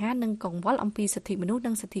បញ្ហានិងកង្វល់អំពីសិទ្ធិមនុស្ស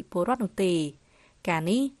និងសិទ្ធិពលរដ្ឋនោះទេការ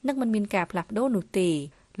នេះនឹងមិនមានការផ្លាស់ប្ដូរនោះទេ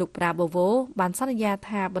លោក Prabowo បានសន្យា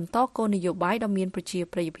ថាបន្តគោលនយោបាយដ៏មានប្រជា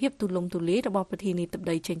ប្រិយភាពទូលំទូលាយរបស់ប្រធានាធិប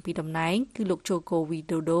តីចេញពីតំណែងគឺលោក Joko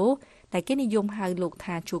Widodo ដែលគេនិយមហៅលោក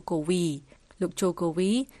ថា Jokowi លោក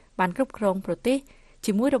Jokowi បានគ្រប់គ្រងប្រទេស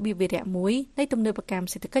ជាមួយរបៀបវារៈមួយនៃទំនើបកម្ម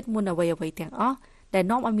សេដ្ឋកិច្ចមុនអ្វីៗទាំងអស់ដែល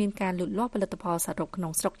នាំឲ្យមានការលូតលាស់ផលិតផលសរុបក្នុ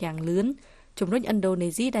ងស្រុកយ៉ាងលឿនជំរុញឥណ្ឌូនេ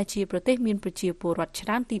ស៊ីដែលជាប្រទេសមានប្រជាពលរដ្ឋច្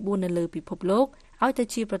រើនទី4នៅលើពិភពលោកឲ្យទៅ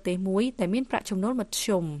ជាប្រទេសមួយដែលមានប្រាក់ចំណូលមធ្យ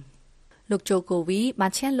មលោក Jokowi បា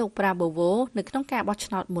នឈ្នះលោក Prabowo នៅក្នុងការបោះ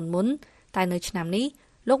ឆ្នោតមុនតែនៅឆ្នាំនេះ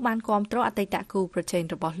លោកបានគាំទ្រអតីតគូប្រជែង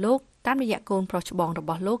របស់លោកតាមរយៈកូនប្រុសច្បងរប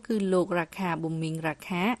ស់លោកគឺលោក Rakha Buming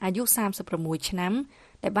Rakha អាយុ36ឆ្នាំ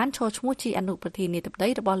ដែលបានឈរឈ្មោះជាអនុប្រធានាធិបតី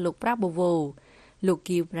របស់លោក Prabowo លោក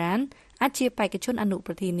Gibran អាចជាបេក្ខជនអនុ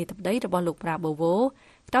ប្រធានាធិបតីរបស់លោក Prabowo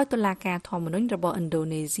ក្រោយតុលាការធម្មនុញ្ញរបស់ឥណ្ឌូ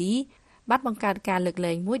នេស៊ីបានបង្កើតការលើក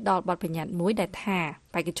លែងមួយដល់បទបញ្ញត្តិមួយដែលថា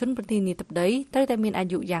បេក្ខជនប្រធានាធិបតីត្រូវតែមានអា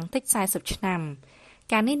យុយ៉ាងតិច40ឆ្នាំ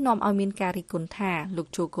ការនេះនាំឲ្យមានការរិះគន់ថាលោក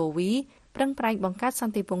Jokowi ប្រឹងប្រែងបង្កើតស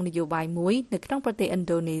ន្តិវង្សនយោបាយមួយនៅក្នុងប្រទេសឥណ្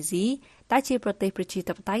ឌូនេស៊ីដែលជាប្រទេសប្រជា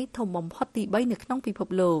ធិបតេយ្យធំបំផុតទី3នៅក្នុងពិភព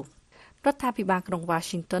លោករដ្ឋាភិបាលក្រុង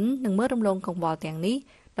Washington នឹងមើលរំលងកង្វល់ទាំងនេះ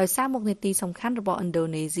ដោយសារមុខនីតិសំខាន់របស់ឥណ្ឌូ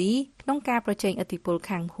នេស៊ីក្នុងការប្រជែងឥទ្ធិពល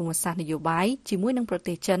ខាងភូមិសាស្ត្រនយោបាយជាមួយនឹងប្រ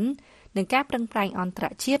ទេសចិននិងការប្រឹងប្រែងអន្តរ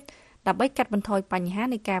ជាតិដើម្បីកាត់បន្ថយបញ្ហា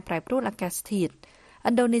នៃការប្រែប្រួលអាកាសធាតុឥ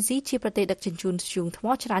ណ្ឌូនេស៊ីជាប្រទេសដឹកជញ្ជូនធ្យូងថ្ម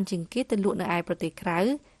ច្រើនជាងគេទៅលក់នៅឯប្រទេសក្រៅ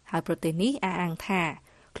ហើយប្រទេសនេះអះអាងថា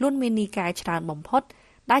ខ្លួនមាននីកាយច្រើនបំផុត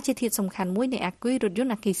ដែលជាធាតុសំខាន់មួយនៃអាគុយរថយន្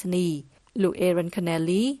តអគ្គិសនីលោក Aaron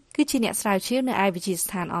Connelly គឺជាអ្នកស្រាវជ្រាវនៅឯវិទ្យាស្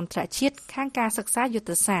ថានអន្តរជាតិខាងការសិក្សាយុទ្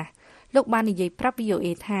ធសាស្ត្រលោកបាននិយាយប្រាប់ VOA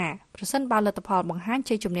ថាប្រសិនបើលទ្ធផលបង្ហាញ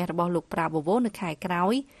ជ័យជំនះរបស់លោក Prabowo នៅខែក្រោ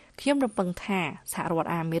យខ្ញុំរំពឹងថាសហរដ្ឋ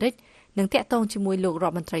អាមេរិកនឹងតាក់ទងជាមួយលោករ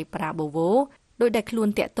ដ្ឋមន្ត្រី Prabowo ដោយដែលខ្លួន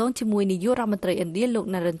តាក់ទងជាមួយនាយករដ្ឋមន្ត្រីឥណ្ឌាលោក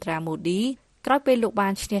Narendra Modi ក្រោយពេលលោកបា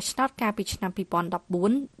នឈ្នះឆ្នោតកាលពីឆ្នាំ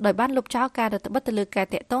2014ដោយបានលុបចោលការរដ្ឋបិទទៅលើការ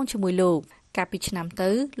តាក់ទងជាមួយលោកកាលពីឆ្នាំទៅ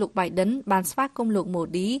លោក Biden បានស្វាគមន៍លោក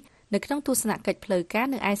Modi នៅក្នុងទស្សនកិច្ចផ្លូវការ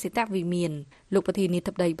នៅឯសេតវិមានលោកប្រធានា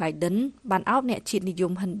ធិបតី Biden បានអោបអ្នកជាតិនិយ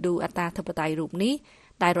មហិណ្ឌូអត្តាធិបតេយ្យរូបនេះ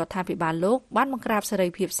ដែលរដ្ឋាភិបាលលោកបានបង្ក្រាបសេរី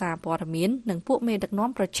ភាពសារព័ត៌មាននិងពួកមេដឹកនាំ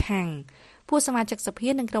ប្រឆាំងពួកសមាជិកសភា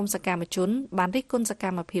និងក្រុមសកម្មជនបានរិះគន់សក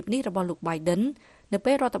ម្មភាពនេះរបស់លោក Biden នៅ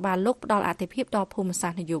ពេលរដ្ឋបាលលោកផ្ដល់អាទិភាពដល់ភូមិសា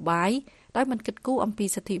ស្ត្រនយោបាយដោយមិនគិតគូរអំពី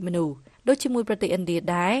សិទ្ធិមនុស្សដូចជាមួយប្រទេសឥណ្ឌា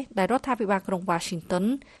ដែរដែលរដ្ឋាភិបាលក្រុង Washington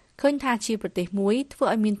ឃើញថាជាប្រទេសមួយធ្វើ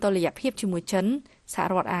ឲ្យមានតុល្យភាពជាមួយចិនសហ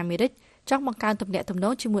រដ្ឋអាមេរិកចង់បង្កើនទំនាក់ទំន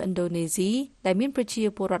ងជាមួយឥណ្ឌូនេស៊ីដែលមានប្រជា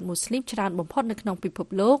ពលរដ្ឋមូស្លីមច្រើនបំផុតនៅក្នុងពិភព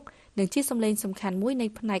លោកនិងជាសម្លេងសំខាន់មួយនៃ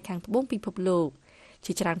ផ្នែកខាងត្បូងពិភពលោក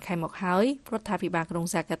ជាច្រើនខែមកហើយរដ្ឋាភិបាលក្រុង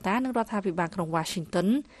ហ្សាកាតានិងរដ្ឋាភិបាលក្រុង Washington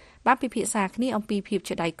បានពិភាក្សាគ្នាអំពីភាព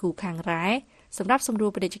ជាដៃគូខាងរ៉ែសម្រាប់សម្រួល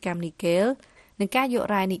ពាណិជ្ជកម្មនីកែលនិងការយក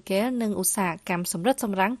រ៉ែនីកែលនិងឧស្សាហកម្មសម្រិតស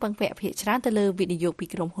ម្រាំងពឹងពាក់ភាគច្រើនទៅលើវិនិយោគពី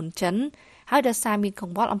ក្រុមហ៊ុនចិនហើយដោយសារមានក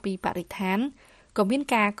ង្វល់អំពីបរិស្ថានក៏មាន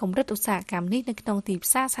ការកម្រិតឧស្សាហកម្មនេះនៅក្នុងទីផ្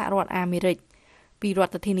សារសហរដ្ឋអាមេរិកពីរ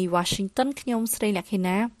ដ្ឋធានី Washington ខ្ញុំស្រីលក្ខិ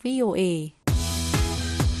ណា VOA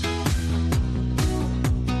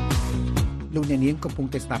លោកអ្នកនាងកំពុង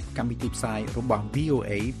តែស្ដាប់កម្មវិធីផ្សាយរបស់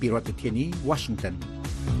VOA ពីរដ្ឋធានី Washington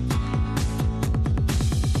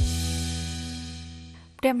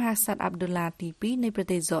ព្រះមហាក្សត្រអាប់ឌុលឡាទី2នៃប្រ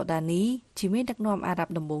ទេសហ្ស័រដានីជាមេដឹកនាំអារ៉ា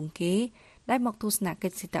ប់ដំបូងគេដែលមកទស្សនកិ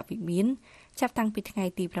ច្ចសេតវិមានចាប់តាំងពីថ្ងៃ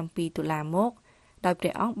ទី7តុលាមកដោយព្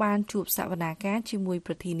រះអង្គបានជួបសវនាការជាមួយ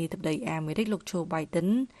ប្រធានាធិបតីអាមេរិកលោក Joe Biden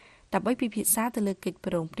ដើម្បីពិភាក្សាទៅលើកិច្ច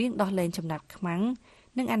ព្រមព្រៀងដោះលែងចំណាប់ខ្មាំង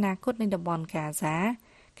និងអនាគតនៃតំបន់កាហ្សា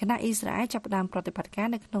ខណៈអ៊ីស្រាអែលចាប់ផ្ដើមប្រតិបត្តិការ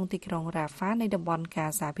នៅក្នុងទីក្រុងរ៉ាហ្វានៃតំបន់កា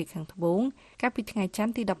ហ្សាភាគខាងត្បូងកាលពីថ្ងៃច័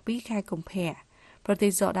ន្ទទី12ខែកុម្ភៈប្រទេស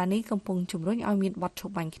ហ្ស័រដានីកំពុងជំរុញឲ្យមានបទឈ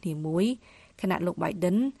ប់បាញ់គ្នាមួយខណៈលោក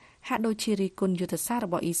Biden ហាក់ដូចជារិះគន់យុទ្ធសាស្ត្ររ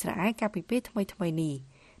បស់អ៊ីស្រាអែលកាលពីពេលថ្មីៗនេះ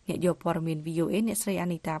អ្នកយកព័ត៌មាន VOA អ្នកស្រី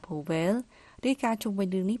Anita Powell រាយការណ៍ជុំវិញ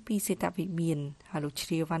រឿងនេះពីសេតវិមានហើយលោកជ្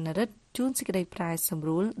រាវវណ្ណរិទ្ធជួនសេចក្តីប្រាយសម្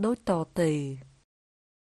រួលដូចតទៅ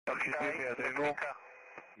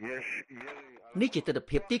នេះជាទស្សនវិ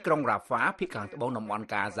ជ្ជាទីក្រុងរ៉ាហ្វាភាគខាងត្បូងតំបន់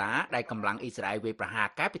កាហ្សាដែលកម្លាំងអ៊ីស្រាអែលវាយប្រហារ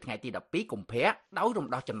កាលពីថ្ងៃទី12កុម្ភៈដោយរំ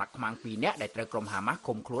ដោះចំណាប់ខ្មាំង2នាក់ដែលត្រូវក្រុមហាម៉ាស់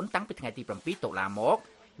ឃុំខ្លួនតាំងពីថ្ងៃទី7តុលាមក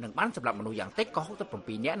និងបានសម្លាប់មនុស្សយ៉ាងតិចក៏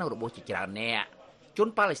67នាក់និងរបួសជាច្រើននាក់ជន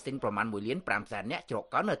ប៉ាឡេស្ទីនប្រមាណ1.5 លាននាក់ជ្រក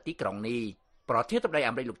កោននៅទីក្រុងនេះប្រធានាធិបតី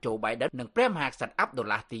អាមេរិកលោក Joe Biden និងព្រះមហាក្សត្រអាប់ឌុល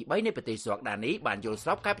ឡាទី3នៃប្រទេសហ្ស័រដានីបានយល់ស្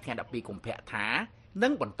របកាលពីថ្ងៃ12កុម្ភៈថានឹ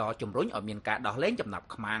ងបន្តជំរុញឲ្យមានការដោះលែងចំណាប់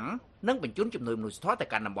ខ្មាំងនិងបញ្ជូនជំនួយមនុស្សធម៌ទៅ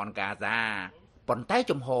កាន់តំបន់កាហ្សាប៉ុន្តែ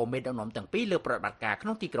ជំហរមេដឹកនាំទាំងពីរលើប្រតិបត្តិការក្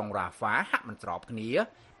នុងទីក្រុងរ៉ាហ្វាហាក់មិនស្របគ្នា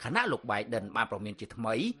ខណៈលោក Biden បានប្រមានជាថ្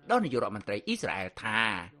មីដល់នាយករដ្ឋមន្ត្រីអ៊ីស្រាអែលថា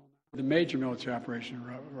The major military operation in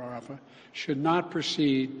Rafah should not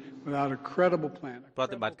proceed without a credible plan. ប្រ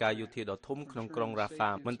តិបត្តិការយោធាដ៏ធំក្នុងក្រុងរ៉ាហ្វា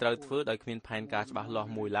មិនត្រូវធ្វើដោយគ្មានផែនការច្បាស់លាស់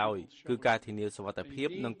មួយឡើយគឺការធានាសុវត្ថិភាព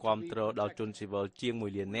និងគាំទ្រដល់ជនស៊ីវិលជាង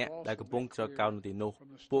1 លាននាក់ដែលកំពុងជ្រកកោននៅទីនោះ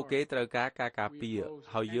ពួកគេត្រូវការការពារ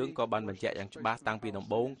ហើយយើងក៏បានបញ្ជាក់យ៉ាងច្បាស់តាំងពីដំ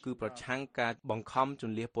បូងគឺប្រឆាំងការបង្ខំជ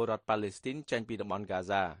ម្លៀសពលរដ្ឋប៉ាឡេស្ទីនចេញពីតំបន់កា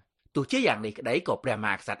ហ្សាទោះជាយ៉ាងនេះក្តីក៏ព្រះម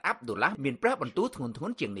ហាក្សត្រអាប់ឌុលឡាមានព្រះបន្ទូលធ្ងន់ធ្ង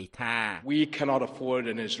រជាងនេះថា We cannot afford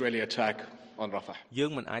an Israeli attack on Rafah. យើ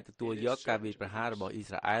ងមិនអាចទទួលយកការវាយប្រហាររបស់អ៊ី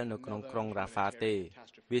ស្រាអែលនៅក្នុងក្រុងរ៉ាហ្វាទេ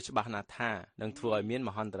វាច្បាស់ណាស់ថានឹងធ្វើឲ្យមានម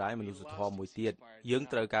ហន្តរាយមនុស្សធម៌មួយទៀតយើង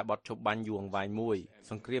ត្រូវការបត់ឈប់បាញ់យូរអង្វែងមួយ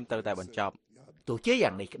សង្គ្រាមត្រូវតែបញ្ចប់ទោះជា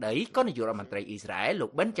យ៉ាងនេះក្តីក៏នាយករដ្ឋមន្ត្រីអ៊ីស្រាអែលលោក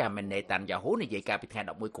ប៊ិនចាមីនណេតាន់យ៉ាហ៊ូនិយាយកាលពីថ្ងៃ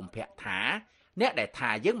11កុម្ភៈថាអ្នកដែលថា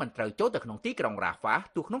យើងមិនត្រូវចូលទៅក្នុងទីក្រុងរ៉ាហ្វា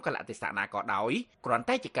ទោះក្នុងកលៈទេសៈណាក៏ដោយគ្រាន់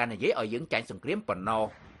តែជាការនិយាយឲ្យយើងចាញ់សង្គ្រាមប៉ុណ្ណោះ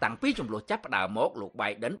តាំងពីចំនួនចាប់ផ្ដើមមកលោក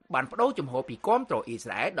Biden បានបដូរជំហរពីគាំទ្រអ៊ីស្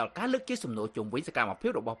រាអែលដល់ការលើកជាសំណួរជុំវិញសកម្មភា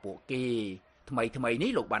ពរបស់ពួកគេថ្មីនេះ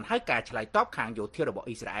លោកបានហៅការឆ្លើយតបខាងយោធារបស់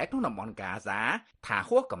អ៊ីស្រាអែលក្នុងតំបន់កាហ្សាថា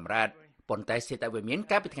ហួសកម្រិតប៉ុន្តែសេតវិមាន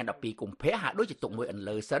កាលពីថ្ងៃ12កុម្ភៈហាក់ដូចជាទុកមួយអន្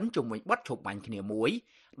លើសិនជុំវិញបទឈប់បាញ់គ្នាមួយ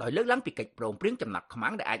ដោយលើកឡើងពីកិច្ចព្រមព្រៀងចំណាប់ខ្មាំ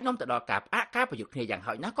ងដែលអាចនាំទៅដល់ការផ្អាកការប្រយុទ្ធគ្នាយ៉ាង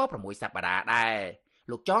ហោចណាស់ក៏6សប្តាហ៍ដែរ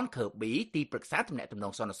លោក John Kirby ទីប្រឹក្សាទំនាក់ទំន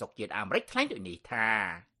ងសន្តិសុខជាតិអាមេរិកថ្លែងដូចនេះថា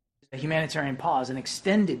A humanitarian pause, an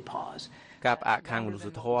extended pause. ការផ្អាកខាងមនុស្ស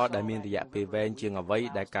ធម៌ដែលមានរយៈពេលវែងជាងអ្វី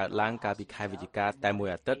ដែលកើតឡើងកាលពីខែវិច្ឆិកាតែមួយ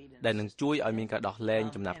អាទិត្យដែលនឹងជួយឲ្យមានការដោះលែង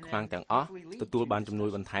ចំណាប់ខ្មាំងទាំងអស់ទទួលបានជំនួយ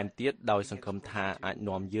បន្ថែមទៀតដោយសង្ឃឹមថាអាច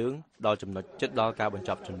នាំយើងដល់ចំណុចជិតដល់ការបញ្ច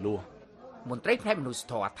ប់ជម្លោះមន្ត្រីផ្នែកមនុស្ស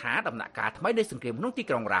ធម៌ថាដំណាក់កាលថ្មីនៃសង្គ្រាមក្នុងទី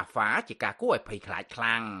ក្រុងរ៉ាហ្វាជាការគួរឲ្យភ័យខ្លាចខ្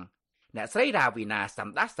លាំងអ្នកស្រីរាវីណាសំ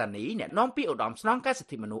ដាសានីអ្នកនាំពាក្យឧត្តមស្នងការសិទ្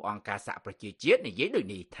ធិមនុស្សអង្គការសហប្រជាជាតិនិយាយដូច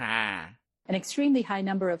នេះថា An extremely high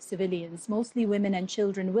number of civilians, mostly women and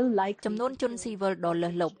children, will like ចំនួនជនស៊ីវិលដ៏លើ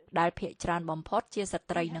សលប់ដែលភាគច្រើនបំផុតជាស្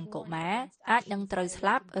ត្រីនិងកុមារអាចនឹងត្រូវស្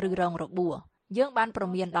លាប់ឬរងរបួសយើងបានព្រ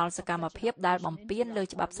មានដល់សកម្មភាពដែលបំពានលើ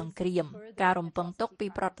ច្បាប់សង្គ្រាមការរំពឹងទុកពី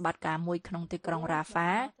ប្រតិបត្តិការមួយក្នុងទីក្រុងរ៉ាហ្វា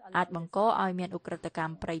អាចបង្កឲ្យមានឧក្រិដ្ឋក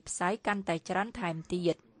ម្មព្រៃផ្សៃកាន់តែច្រើនថែមទៀ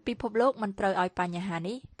ត ពិភពលោកមិនត្រូវឲ្យបញ្ហា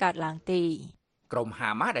នេះកើតឡើងទេក្រុមហា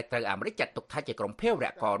ម៉ាស់ដែលត្រូវអាមេរិកចាត់ទុកថាជាក្រុមភេរវ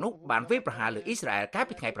ករនោះបានវាយប្រហារលើអ៊ីស្រាអែលកាល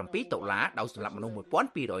ពីថ្ងៃ7តុលាដោយសម្លាប់មនុស្ស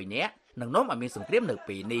 1200 នាក់និងនាំឲ្យមានសង្គ្រាមនៅ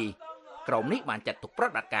ពេលនេះក្រុមនេះបានចាត់ទុកប្រ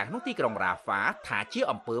តិបត្តិការក្នុងទីក្រុងរ៉ាហ្វាថាជា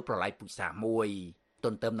អំពើប្រល័យពូជសាសន៍មួយទ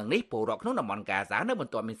ន្ទឹមនឹងនេះពលរដ្ឋក្នុងតំបន់ហ្គាហ្សានៅមិន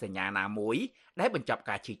ទាន់មានសញ្ញាណាមួយដែលបញ្ចប់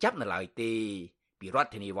ការឈឺចាប់នៅឡើយទេពីរដ្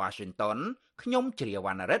ឋធានី Washington ខ្ញុំជ្រាវ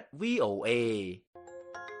ណ្ណរិទ្ធ VOA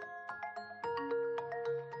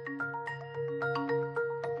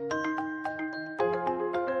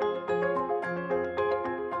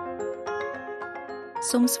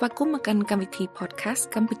សូមស្វាគមន៍មកកាន់កម្មវិធី podcast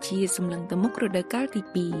កម្ពុជាសម្លឹងទៅមុខរដូវកាលទី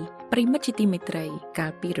2ប្រិមិត្តជាទីមេត្រីកា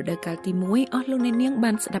លពីរដូវកាលទី1អស់លោកអ្នកនាង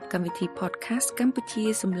បានស្ដាប់កម្មវិធី podcast កម្ពុជា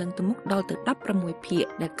សម្លឹងទៅមុខដល់ទៅ16ភាគ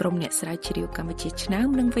ដែលក្រុមអ្នកស្រាវជ្រាវកម្ពុជាឆ្នើម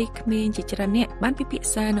និងវ័យក្មេងជាច្រើនអ្នកបានពិភាក្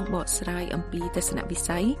សានិងបកស្រាយអំពីទស្សនវិ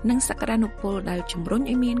ស័យនិងសក្តានុពលដែលជំរុញ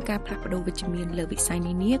ឲ្យមានការផ្លាស់ប្តូរវិជ្ជមានលើវិស័យ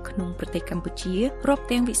នានាក្នុងប្រទេសកម្ពុជារាប់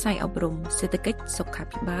ទាំងវិស័យអប់រំសេដ្ឋកិច្ចសុខា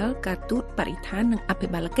ភិបាលការទូតបរិស្ថាននិងអភិ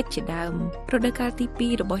បាលកិច្ចជាដើមរដូវកាលទី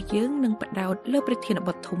2របស់យើងនឹងផ្ដោតលើប្រធានប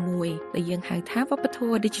ទធំមួយដែលយើងហៅថាវប្បធ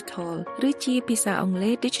ម៌ Digital ឬជាភាសាអង់គ្លេ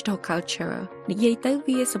ស Digital Culture និយាយទៅ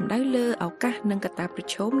វាសំដៅលើឱកាសនិងកត្តាប្រ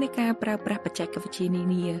ឈមនៃការប្រើប្រាស់បច្ចេកវិទ្យានា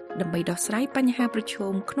នាដើម្បីដោះស្រាយបញ្ហាប្រឈ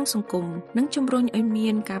មក្នុងសង្គមនិងជំរុញឲ្យមា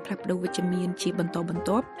នការផ្លាស់ប្តូរវិជ្ជមានជាបន្តបន្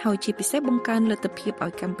ទាប់ហើយជាពិសេសបង្កើនលទ្ធភាពឲ្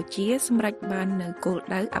យកម្ពុជាសម្រេចបាននូវគោល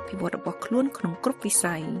ដៅអភិវឌ្ឍរបស់ខ្លួនក្នុងគ្រប់វិ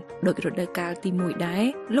ស័យដោយរដូវកាលទី1ដែរ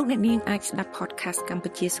លោកអ្នកនាងអាចស្ដាប់ podcast កម្ពុ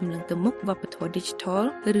ជាសម្លឹងទៅមុខវប្បធម៌ Digital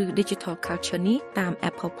ឬ Digital Culture នេះតាម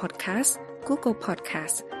Apple Podcast Google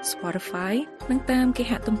Podcast Spotify និងតាមគេ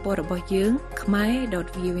ហទំព័ររបស់យើង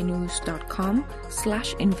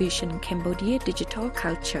khmer.voanews.com/envision Cambodia Digital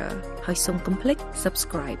Culture ហើយសូមកុំភ្លេច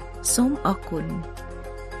Subscribe សូមអរគុណ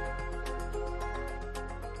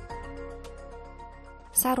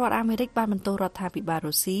សហរដ្ឋអាមេរិកបានបន្ទោសរដ្ឋាភិបាល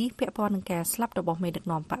រុស្ស៊ីពាក់ព័ន្ធនឹងការស្លាប់របស់មេដឹក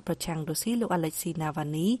នាំបកប្រឆាំងរុស្ស៊ីលោក Alexei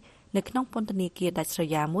Navalny នៅក្នុងពន្ធនាគារដាច់ស្រ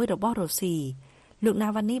យាលមួយរបស់រុស្ស៊ីលោក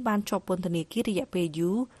Navalny បានជាប់ពន្ធនាគាររយៈពេល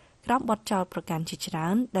យូរក្រោមបទចោទប្រកាន់ជាច្រើ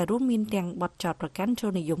នដែលរួមមានទាំងបទចោទប្រកាន់ចូ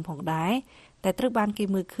លនិយមផងដែរតែត្រូវបានគេ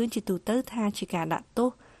មើលឃើញជាទូទៅថាជាការដាក់ទោស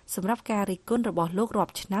សម្រាប់ការរិះគន់របស់លោករា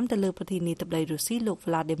ប់ឆ្នាំទៅលើប្រធានាធិបតីរុស្ស៊ីលោក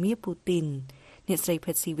Vladimir Putin អ្នកស្រី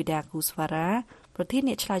Patsy Widakuswara ប្រធាន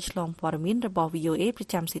អ្នកឆ្លើយឆ្លងព័ត៌មានរបស់ VOA ប្រ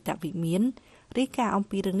ចាំសេតវិមានរាយការណ៍អំ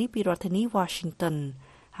ពីរឿងនេះពីរដ្ឋធានី Washington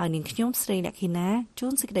ហើយនាងខ្ញុំស្រីអ្នកឃីណាជួ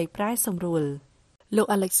នសេចក្តីប្រាយសម្រួលលោក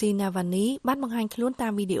Alexei Navalny បានបង្ហាញខ្លួនតា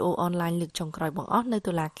មវីដេអូអនឡាញលើកចុងក្រោយបង្អស់នៅ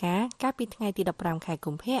តុលាការកាលពីថ្ងៃទី15ខែ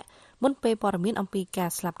កុម្ភៈមុនពេលព័ត៌មានអំពីការ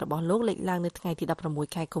ស្លាប់របស់លោកលេចឡើងនៅថ្ងៃទី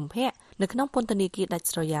16ខែកុម្ភៈនៅក្នុងពន្ធនាគារដាច់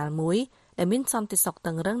ស្រយាលមួយដែលមានសន្តិសុខ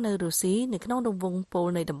តឹងរ៉ឹងនៅរុស្ស៊ីនៅក្នុងរង្វង់ពល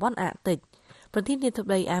នៃតំបន់អាកតិចប្រធានាធិប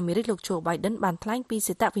តីអាមេរិកលោក Joe Biden បានថ្លែងពី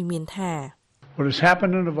សេតវិមានថាអ្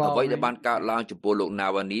វីដែលបានកើតឡើងចំពោះលោក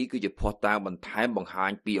Navalny គឺជាភស្តុតាងបន្ថែមបង្ហា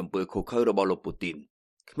ញពីអំពើឃោរឃៅរបស់លោក Putin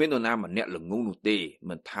គ្មាននរណាម្នាក់ល្ងងនោះទេ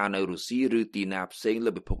មិនថានៅរុស្ស៊ីឬទីណាផ្សេងលើ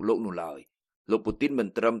ពិភពលោកនោះឡើយលោកពូទីនមិន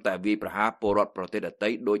ត្រឹមតែវាយប្រហារពលរដ្ឋប្រទេសដទៃ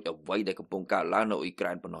ដោយអ្វីដែលកំពុងកើតឡើងនៅអ៊ុយក្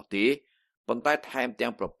រែនប៉ុណ្ណោះទេប៉ុន្តែថែមទាំ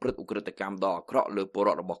ងប្រព្រឹត្តឧក្រិដ្ឋកម្មដ៏អាក្រក់លើពលរ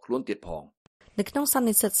ដ្ឋរបស់ខ្លួនទៀតផងនៅក្នុងសន្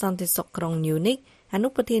និសីទសន្តិសុខក្រុង Munich អនុ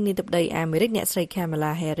ប្រធានាធិបតីអាមេរិកអ្នកស្រី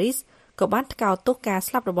Kamala Harris ក៏បានថ្កោលទោសការ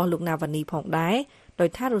ស្លាប់របស់លោក Navalny ផងដែរដោយ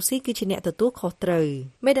ថារុស្ស៊ីគឺជាអ្នកទទួលខុសត្រូវ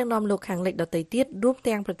មេដឹកនាំលោកខាងលិចដទៃទៀតរួម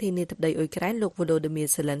ទាំងប្រធានាធិបតីអ៊ុយក្រែនលោក Volodymyr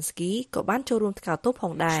Zelensky ក៏បានចូលរួមថ្កោលទោសផ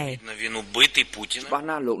ងដែរច្បាស់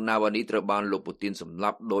ណាស់លោក Navalny ត្រូវបានលោក Putin សម្លា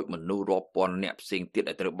ប់ដោយមនុស្សរាប់ពាន់នាក់ផ្សេងទៀត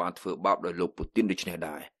ដែលត្រូវបានធ្វើបាបដោយលោក Putin ដូចនេះ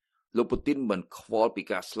ដែរលោក Putin មិនខ្វល់ពី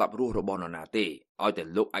ការស្លាប់រស់របស់នរណាទេឲ្យតែ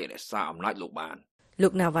លោកអាចរក្សាអំណាចលោកបានលោ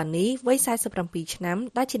ក Navalny វ័យ47ឆ្នាំ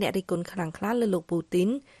ដែលជាអ្នករិះគន់ខ្លាំងក្លាលើលោក Putin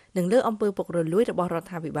និងលើអំពើពុករលួយរបស់រដ្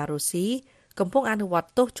ឋាភិបាលរុស្ស៊ីកំពុងអនុវត្ត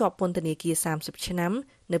ទោសជាប់ពន្ធនាគារ30ឆ្នាំ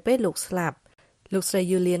នៅពេលលោកស្លាប់លោកស្រី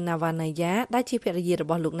Yulia Navalnaya ដែលជាភរិយារ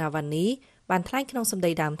បស់លោក Navalny បានថ្លែងក្នុងសម្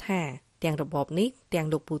ដីដើមថាទាំងរបបនេះទាំង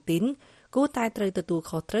លោក Putin គួរតែត្រូវទទួល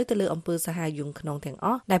ខុសត្រូវទៅលើអំពើសាហាវយង់ក្នុងទាំងអ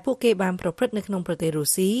ស់ដែលពួកគេបានប្រព្រឹត្តនៅក្នុងប្រទេសរុ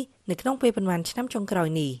ស្ស៊ីនៅក្នុងពេលប៉ុន្មានឆ្នាំចុងក្រោយ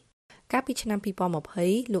នេះកាលពីឆ្នាំ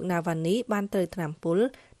2020លោក Navalny បានត្រូវថ្នាំពុល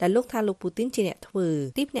ដែលលោកថាលោក Putin ជាអ្នកធ្វើ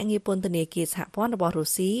ទីភ្នាក់ងារពន្ធនាគារសហព័ន្ធរបស់រុ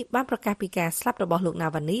ស្ស៊ីបានប្រកាសពីការស្លាប់របស់លោក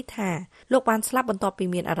Navalny ថាលោកបានស្លាប់បន្ទាប់ពី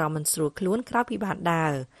មានអារម្មណ៍មិនស្រួលខ្លួនក្រោយពីបានដើ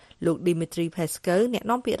រលោក Dmitry Peskov អ្នក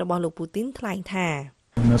នាំពាក្យរបស់លោក Putin ថ្លែងថា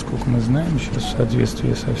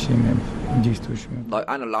ដោយ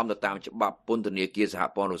អនុលោមទៅតាមច្បាប់ពន្ធនាគារសហ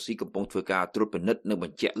ព័ន្ធរុស្ស៊ីកំពុងធ្វើការត្រួតពិនិត្យនិងប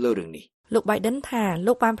ញ្ជាក់លើរឿងនេះលោក Biden ថា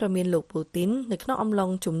លោកបានប្រមានលោក Putin នៅក្នុងអំឡុង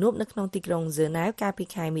ជំនួបនៅក្នុងទីក្រុង Geneva កាលពី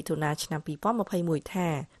ខែមិថុនាឆ្នាំ2021ថា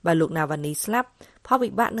បើលោក Navalny ស្លាប់ផលវិ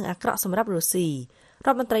បាកនឹងអាក្រក់សម្រាប់រុស្ស៊ីរ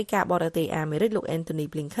ដ្ឋមន្ត្រីការបរទេសអាមេរិកលោក Antony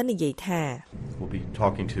Blinken និយាយថា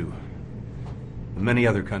many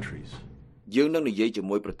other countries. យើងនឹងនិយាយជា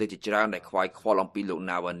មួយប្រទេសជាច្រើនដែលខ្វាយខ្វល់អំពីលោក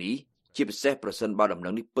ណាវ៉ានីជាពិសេសប្រសិនបើដំណឹ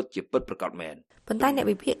ងនេះពិតជាពិតប្រាកដមែនប៉ុន្តែអ្នក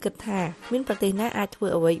វិភាគគិតថាមានប្រទេសណាអាចធ្វើ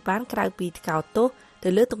អ្វីបានក្រៅពីថ្កោលទោសទៅ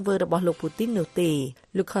លើទង្វើរបស់លោកពូទីននោះទេ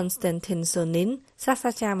លោក Konstantin Sonin សាស្ត្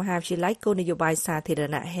រាចារ្យមហាវិទ្យាល័យគោលនយោបាយសាធារ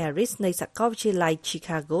ណៈ Harris នៃសាកលវិទ្យាល័យ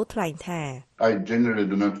Chicago ថ្លែងថា I generally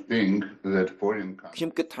do not think that foreign countries ខ្ញុំ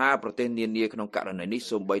គិតថាប្រទេសនានាក្នុងករណីនេះ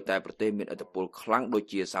សូម្បីតែប្រទេសមានឥទ្ធិពលខ្លាំងដូច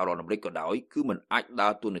ជាសហរដ្ឋអាមេរិកក៏ដោយគឺមិនអាចដើ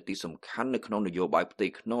រតួនាទីសំខាន់នៅក្នុងនយោបាយផ្ទៃ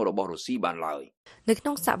ក្នុងរបស់រុស្ស៊ីបានឡើយនៅក្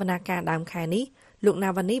នុងសវនាការដើមខែនេះលោកណា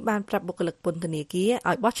វ៉ានីបានប្រាប់បុគ្គលិកពន្ធនាគារ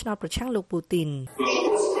ឲ្យបោះឆ្នោតប្រឆាំងលោកពូទីន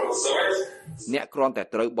អ្នកគ្រាន់តែ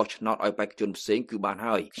ត្រូវបោះឆ្នោតឲ្យបេក្ខជនផ្សេងគឺបាន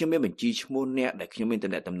ហើយខ្ញុំមានបញ្ជីឈ្មោះអ្នកដែលខ្ញុំមាន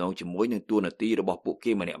ទំនាក់ទំនងជាមួយនឹងតួនាទីរបស់ពួក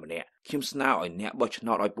គេម្នាក់ខ្ញុំស្នើឲ្យអ្នកបោះឆ្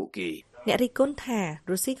នោតឲ្យពួកគេអ្នករិះគន់ថា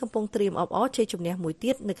រុស្ស៊ីកំពុងត្រៀមអបអរជ័យជំនះមួយ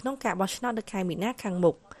ទៀតនៅក្នុងការបោះឆ្នោតនៅខែមីនាខាង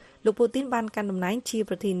មុខលោកពូទីនបានកាន់តំណែងជា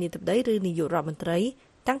ប្រធានាធិបតីឬនាយករដ្ឋមន្ត្រី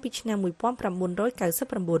តាំងពីឆ្នាំ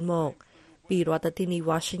1999មកពីរដ្ឋធានី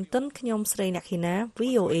Washington ខ្ញុំស្រីអ្នកឃីណា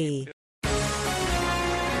VOA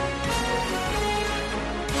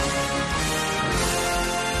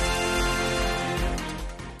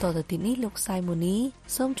តទៅទីនេះលោកសៃមូនី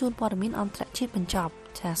សូមជូនព័ត៌មានអន្តរជាតិបញ្ចប់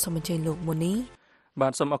ចាសសូមអញ្ជើញលោកមូនីបា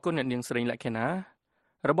ទសូមអរគុណអ្នកនាងស្រីលក្ខិណា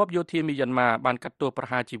របបយោធាមីយ៉ាន់ម៉ាបានកាត់ទោសប្រ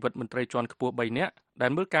ហារជីវិតមន្ត្រីជាន់ខ្ពស់3នាក់ដែ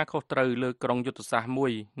លមើលការខុសត្រូវលើក្រុងយុទ្ធសាស្ត្រមួ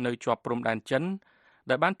យនៅជាប់ព្រំដែនចិន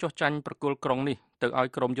ដែលបានចុះចាញ់ប្រគល់ក្រុងនេះទៅឲ្យ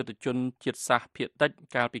ក្រុមយុទ្ធជនជាតិសាសន៍ភាគតិច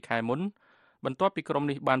កាលពីខែមុនបន្ទាប់ពីក្រុម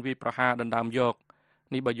នេះបានវាយប្រហារដណ្ដើមយក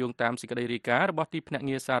នេះបើយោងតាមសេចក្តីរាយការណ៍របស់ទីភ្នាក់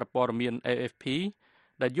ងារសារព័ត៌មាន AFP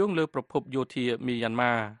ដែលយោងលើប្រភពយោធាមីយ៉ាន់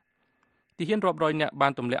ម៉ាទីហ៊ានរាប់រយនាក់បា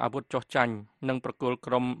នទម្លាក់អាវុធចុះចាញ់និងប្រគល់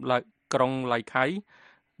ក្រុងឡៃខៃ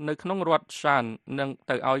នៅក្នុងរដ្ឋសាននិង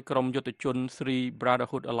ទៅឲ្យក្រុមយុទ្ធជន Three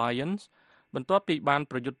Brotherhood Alliance បន្ទាប់ពីបាន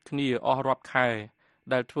ប្រយុទ្ធគ្នាអស់រាប់ខែ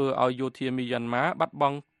ដែលធ្វើឲ្យយោធាមីយ៉ាន់ម៉ាបាត់ប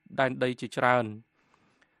ង់ដែនដីជាច្រើន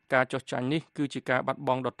ការចុះចាញ់នេះគឺជាការបាត់ប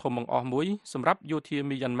ង់ដ៏ធំបង្អស់មួយសម្រាប់យោធា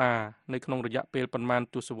មីយ៉ាន់ម៉ានៅក្នុងរយៈពេលប៉ុន្មាន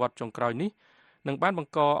ទសវត្សរ៍ចុងក្រោយនេះនឹងបានប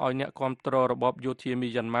ង្កឲ្យអ្នកគាំទ្ររបបយោធាមី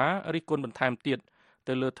យ៉ាន់ម៉ារិះគន់បន្ថែមទៀត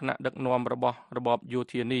ទៅលើឋានៈដឹកនាំរបស់របបយោ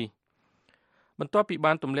ធានេះបន្ទាប់ពី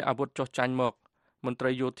បានទម្លាក់អាវុធចុះចាញ់មកមន្ត្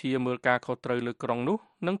រីយោធាមើលការខុសត្រូវលើក្រុងនោះ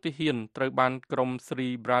និងទាហានត្រូវបានក្រុម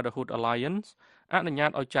Three Brotherhood Alliance អនុញ្ញា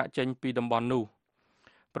តឲ្យចាកចេញពីតំបន់នោះ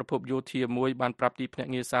ប្រពន្ធយោធាមួយបានប្រាប់ទីភ្នាក់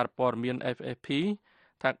ងារសារព័ត៌មាន AFP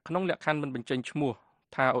ថាក្នុងលក្ខខណ្ឌមិនបញ្ចេញឈ្មោះ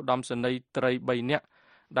ថាឧត្តមសេនីយ៍ត្រី3នាក់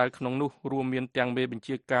ដែលក្នុងនោះរួមមានទាំងមេបញ្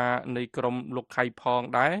ជាការនៃក្រុមលោកខៃផង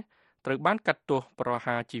ដែរត្រូវបានកាត់ទោសប្រ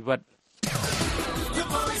ហារជីវិត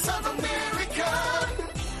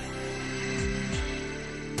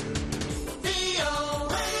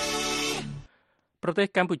ប្រទេស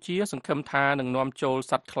កម្ពុជាសង្ឃឹមថានឹងនាំចូល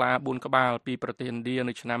សត្វខ្លា4ក្បាលពីប្រទេសឥណ្ឌា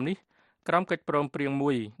នៅឆ្នាំនេះក្រោមកិច្ចព្រមព្រៀង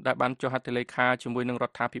មួយដែលបានចុះហត្ថលេខាជាមួយនឹងរ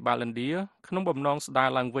ដ្ឋាភិបាលឥណ្ឌាក្នុងបំណងស្ដារ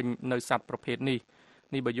ឡើងវិញនៅសត្វប្រភេទនេះ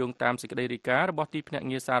បើយោងតាមសេចក្តីរាយការណ៍របស់ទីភ្នាក់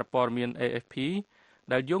ងារសារព័ត៌មាន AFP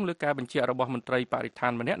ដែលយោងលើការបញ្ជាក់របស់មន្ត្រីបរិស្ថា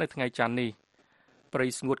នម្នាក់នៅថ្ងៃច័ន្ទនេះព្រៃ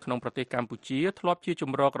ស្ងួតក្នុងប្រទេសកម្ពុជាធ្លាប់ជាជ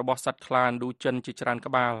ម្រករបស់សត្វខ្លាឥណ្ឌូចិនជាច្រើន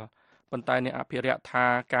ក្បាលប៉ុន្តែអ្នកអភិរក្សថា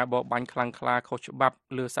ការបរបាញ់ខ្លាំងក្លាខុសច្បាប់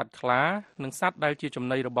លើសត្វខ្លានិងសត្វដែលជាចំ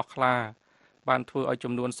ណីរបស់ខ្លាបានធ្វើឲ្យ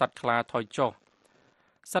ចំនួនសត្វខ្លាថយចុះ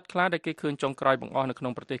សត្វខ្លាដែលគេឃើញចុងក្រោយបង្អស់នៅក្នុ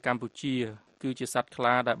ងប្រទេសកម្ពុជាគឺជាសត្វខ្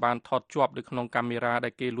លាដែលបានថតជាប់នៅក្នុងកាមេរ៉ាដែ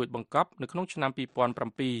លគេលួចបង្កប់នៅក្នុងឆ្នាំ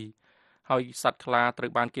2007ហើយសត្វខ្លាត្រូ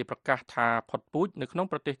វបានគេប្រកាសថាផុតពូជនៅក្នុង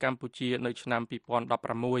ប្រទេសកម្ពុជានៅឆ្នាំ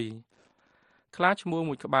2016ខ្លាឈ្មោល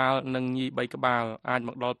1ក្បាលនិងញី3ក្បាលអាចម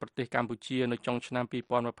កដល់ប្រទេសកម្ពុជានៅចុងឆ្នាំ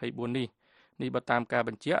2024នេះបើតាមការប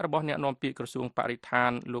ញ្ជាក់របស់អ្នកនាំពាក្យក្រសួងបរិស្ថា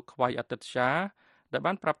នលោកខ្វៃអតិតជាដែល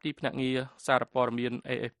បានប្រាប់ទីភ្នាក់ងារសារព័ត៌មាន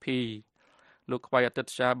AFP លោកខ្វៃអតិត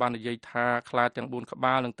ជាបាននិយាយថាខ្លាទាំង4ក្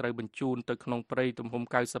បាលនឹងត្រូវបញ្ជូនទៅក្នុងព្រៃទំហំ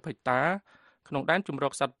90ហិកតាក្នុងដែនជម្រ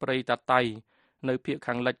កសត្វព្រៃតាតៃនៅភាគ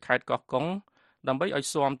ខាងលិចខេត្តកោះកុងដើម្បីឲ្យ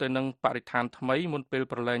ស៊ាំទៅនឹងបរិស្ថានថ្មីមុនពេល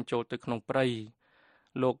ប្រឡែងចូលទៅក្នុងព្រៃ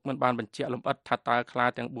លោកមិនបានបញ្ជាក់លម្អិតថាតើខ្លា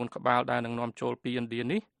ទាំង4ក្បាលដែលនឹងនាំចូលពីឥណ្ឌា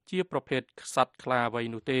នេះជាប្រភេទសត្វខ្លាអ្វី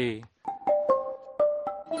នោះទេ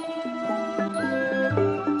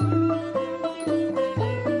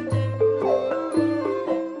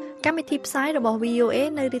កម្មវិធីផ្សាយរបស់ VOA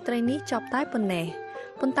នៅរាត្រីនេះចប់តែប៉ុណ្ណេះ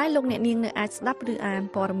ប៉ុន្តែលោកអ្នកនាងនៅអាចស្ដាប់ឬអាន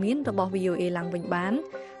ព័ត៌មានរបស់ VOA ឡើងវិញបាន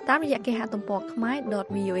តាមរយៈគេហទំព័រ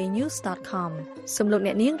khmer.voanews.com សូមលោក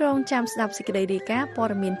អ្នកនាងរងចាំស្ដាប់សេចក្តីរាយការណ៍ព័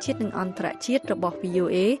ត៌មានជាតិនិងអន្តរជាតិរបស់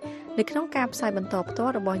VOA នៅក្នុងការផ្សាយបន្តផ្ទា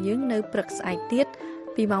ល់របស់យើងនៅព្រឹកស្អែកទៀត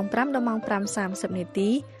ពីម៉ោង 5 ដល់ម៉ោង 5:30 នាទី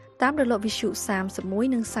តាមរលកវិទ្យុ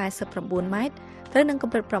31និង49ម៉ែត្រត្រូវនឹងក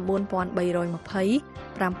ម្រិត 9320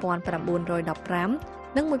 5915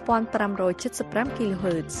 និង 1575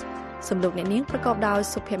 kHz សំលោកអ្នកនាងប្រកបដោយ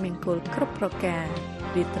សុភមង្គលគ្រប់ប្រការ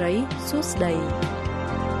រាត្រីសួស្តី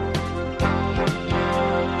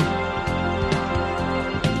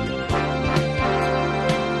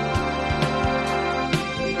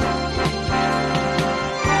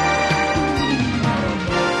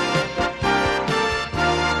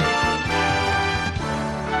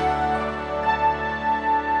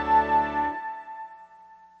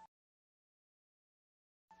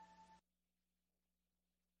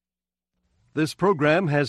This program has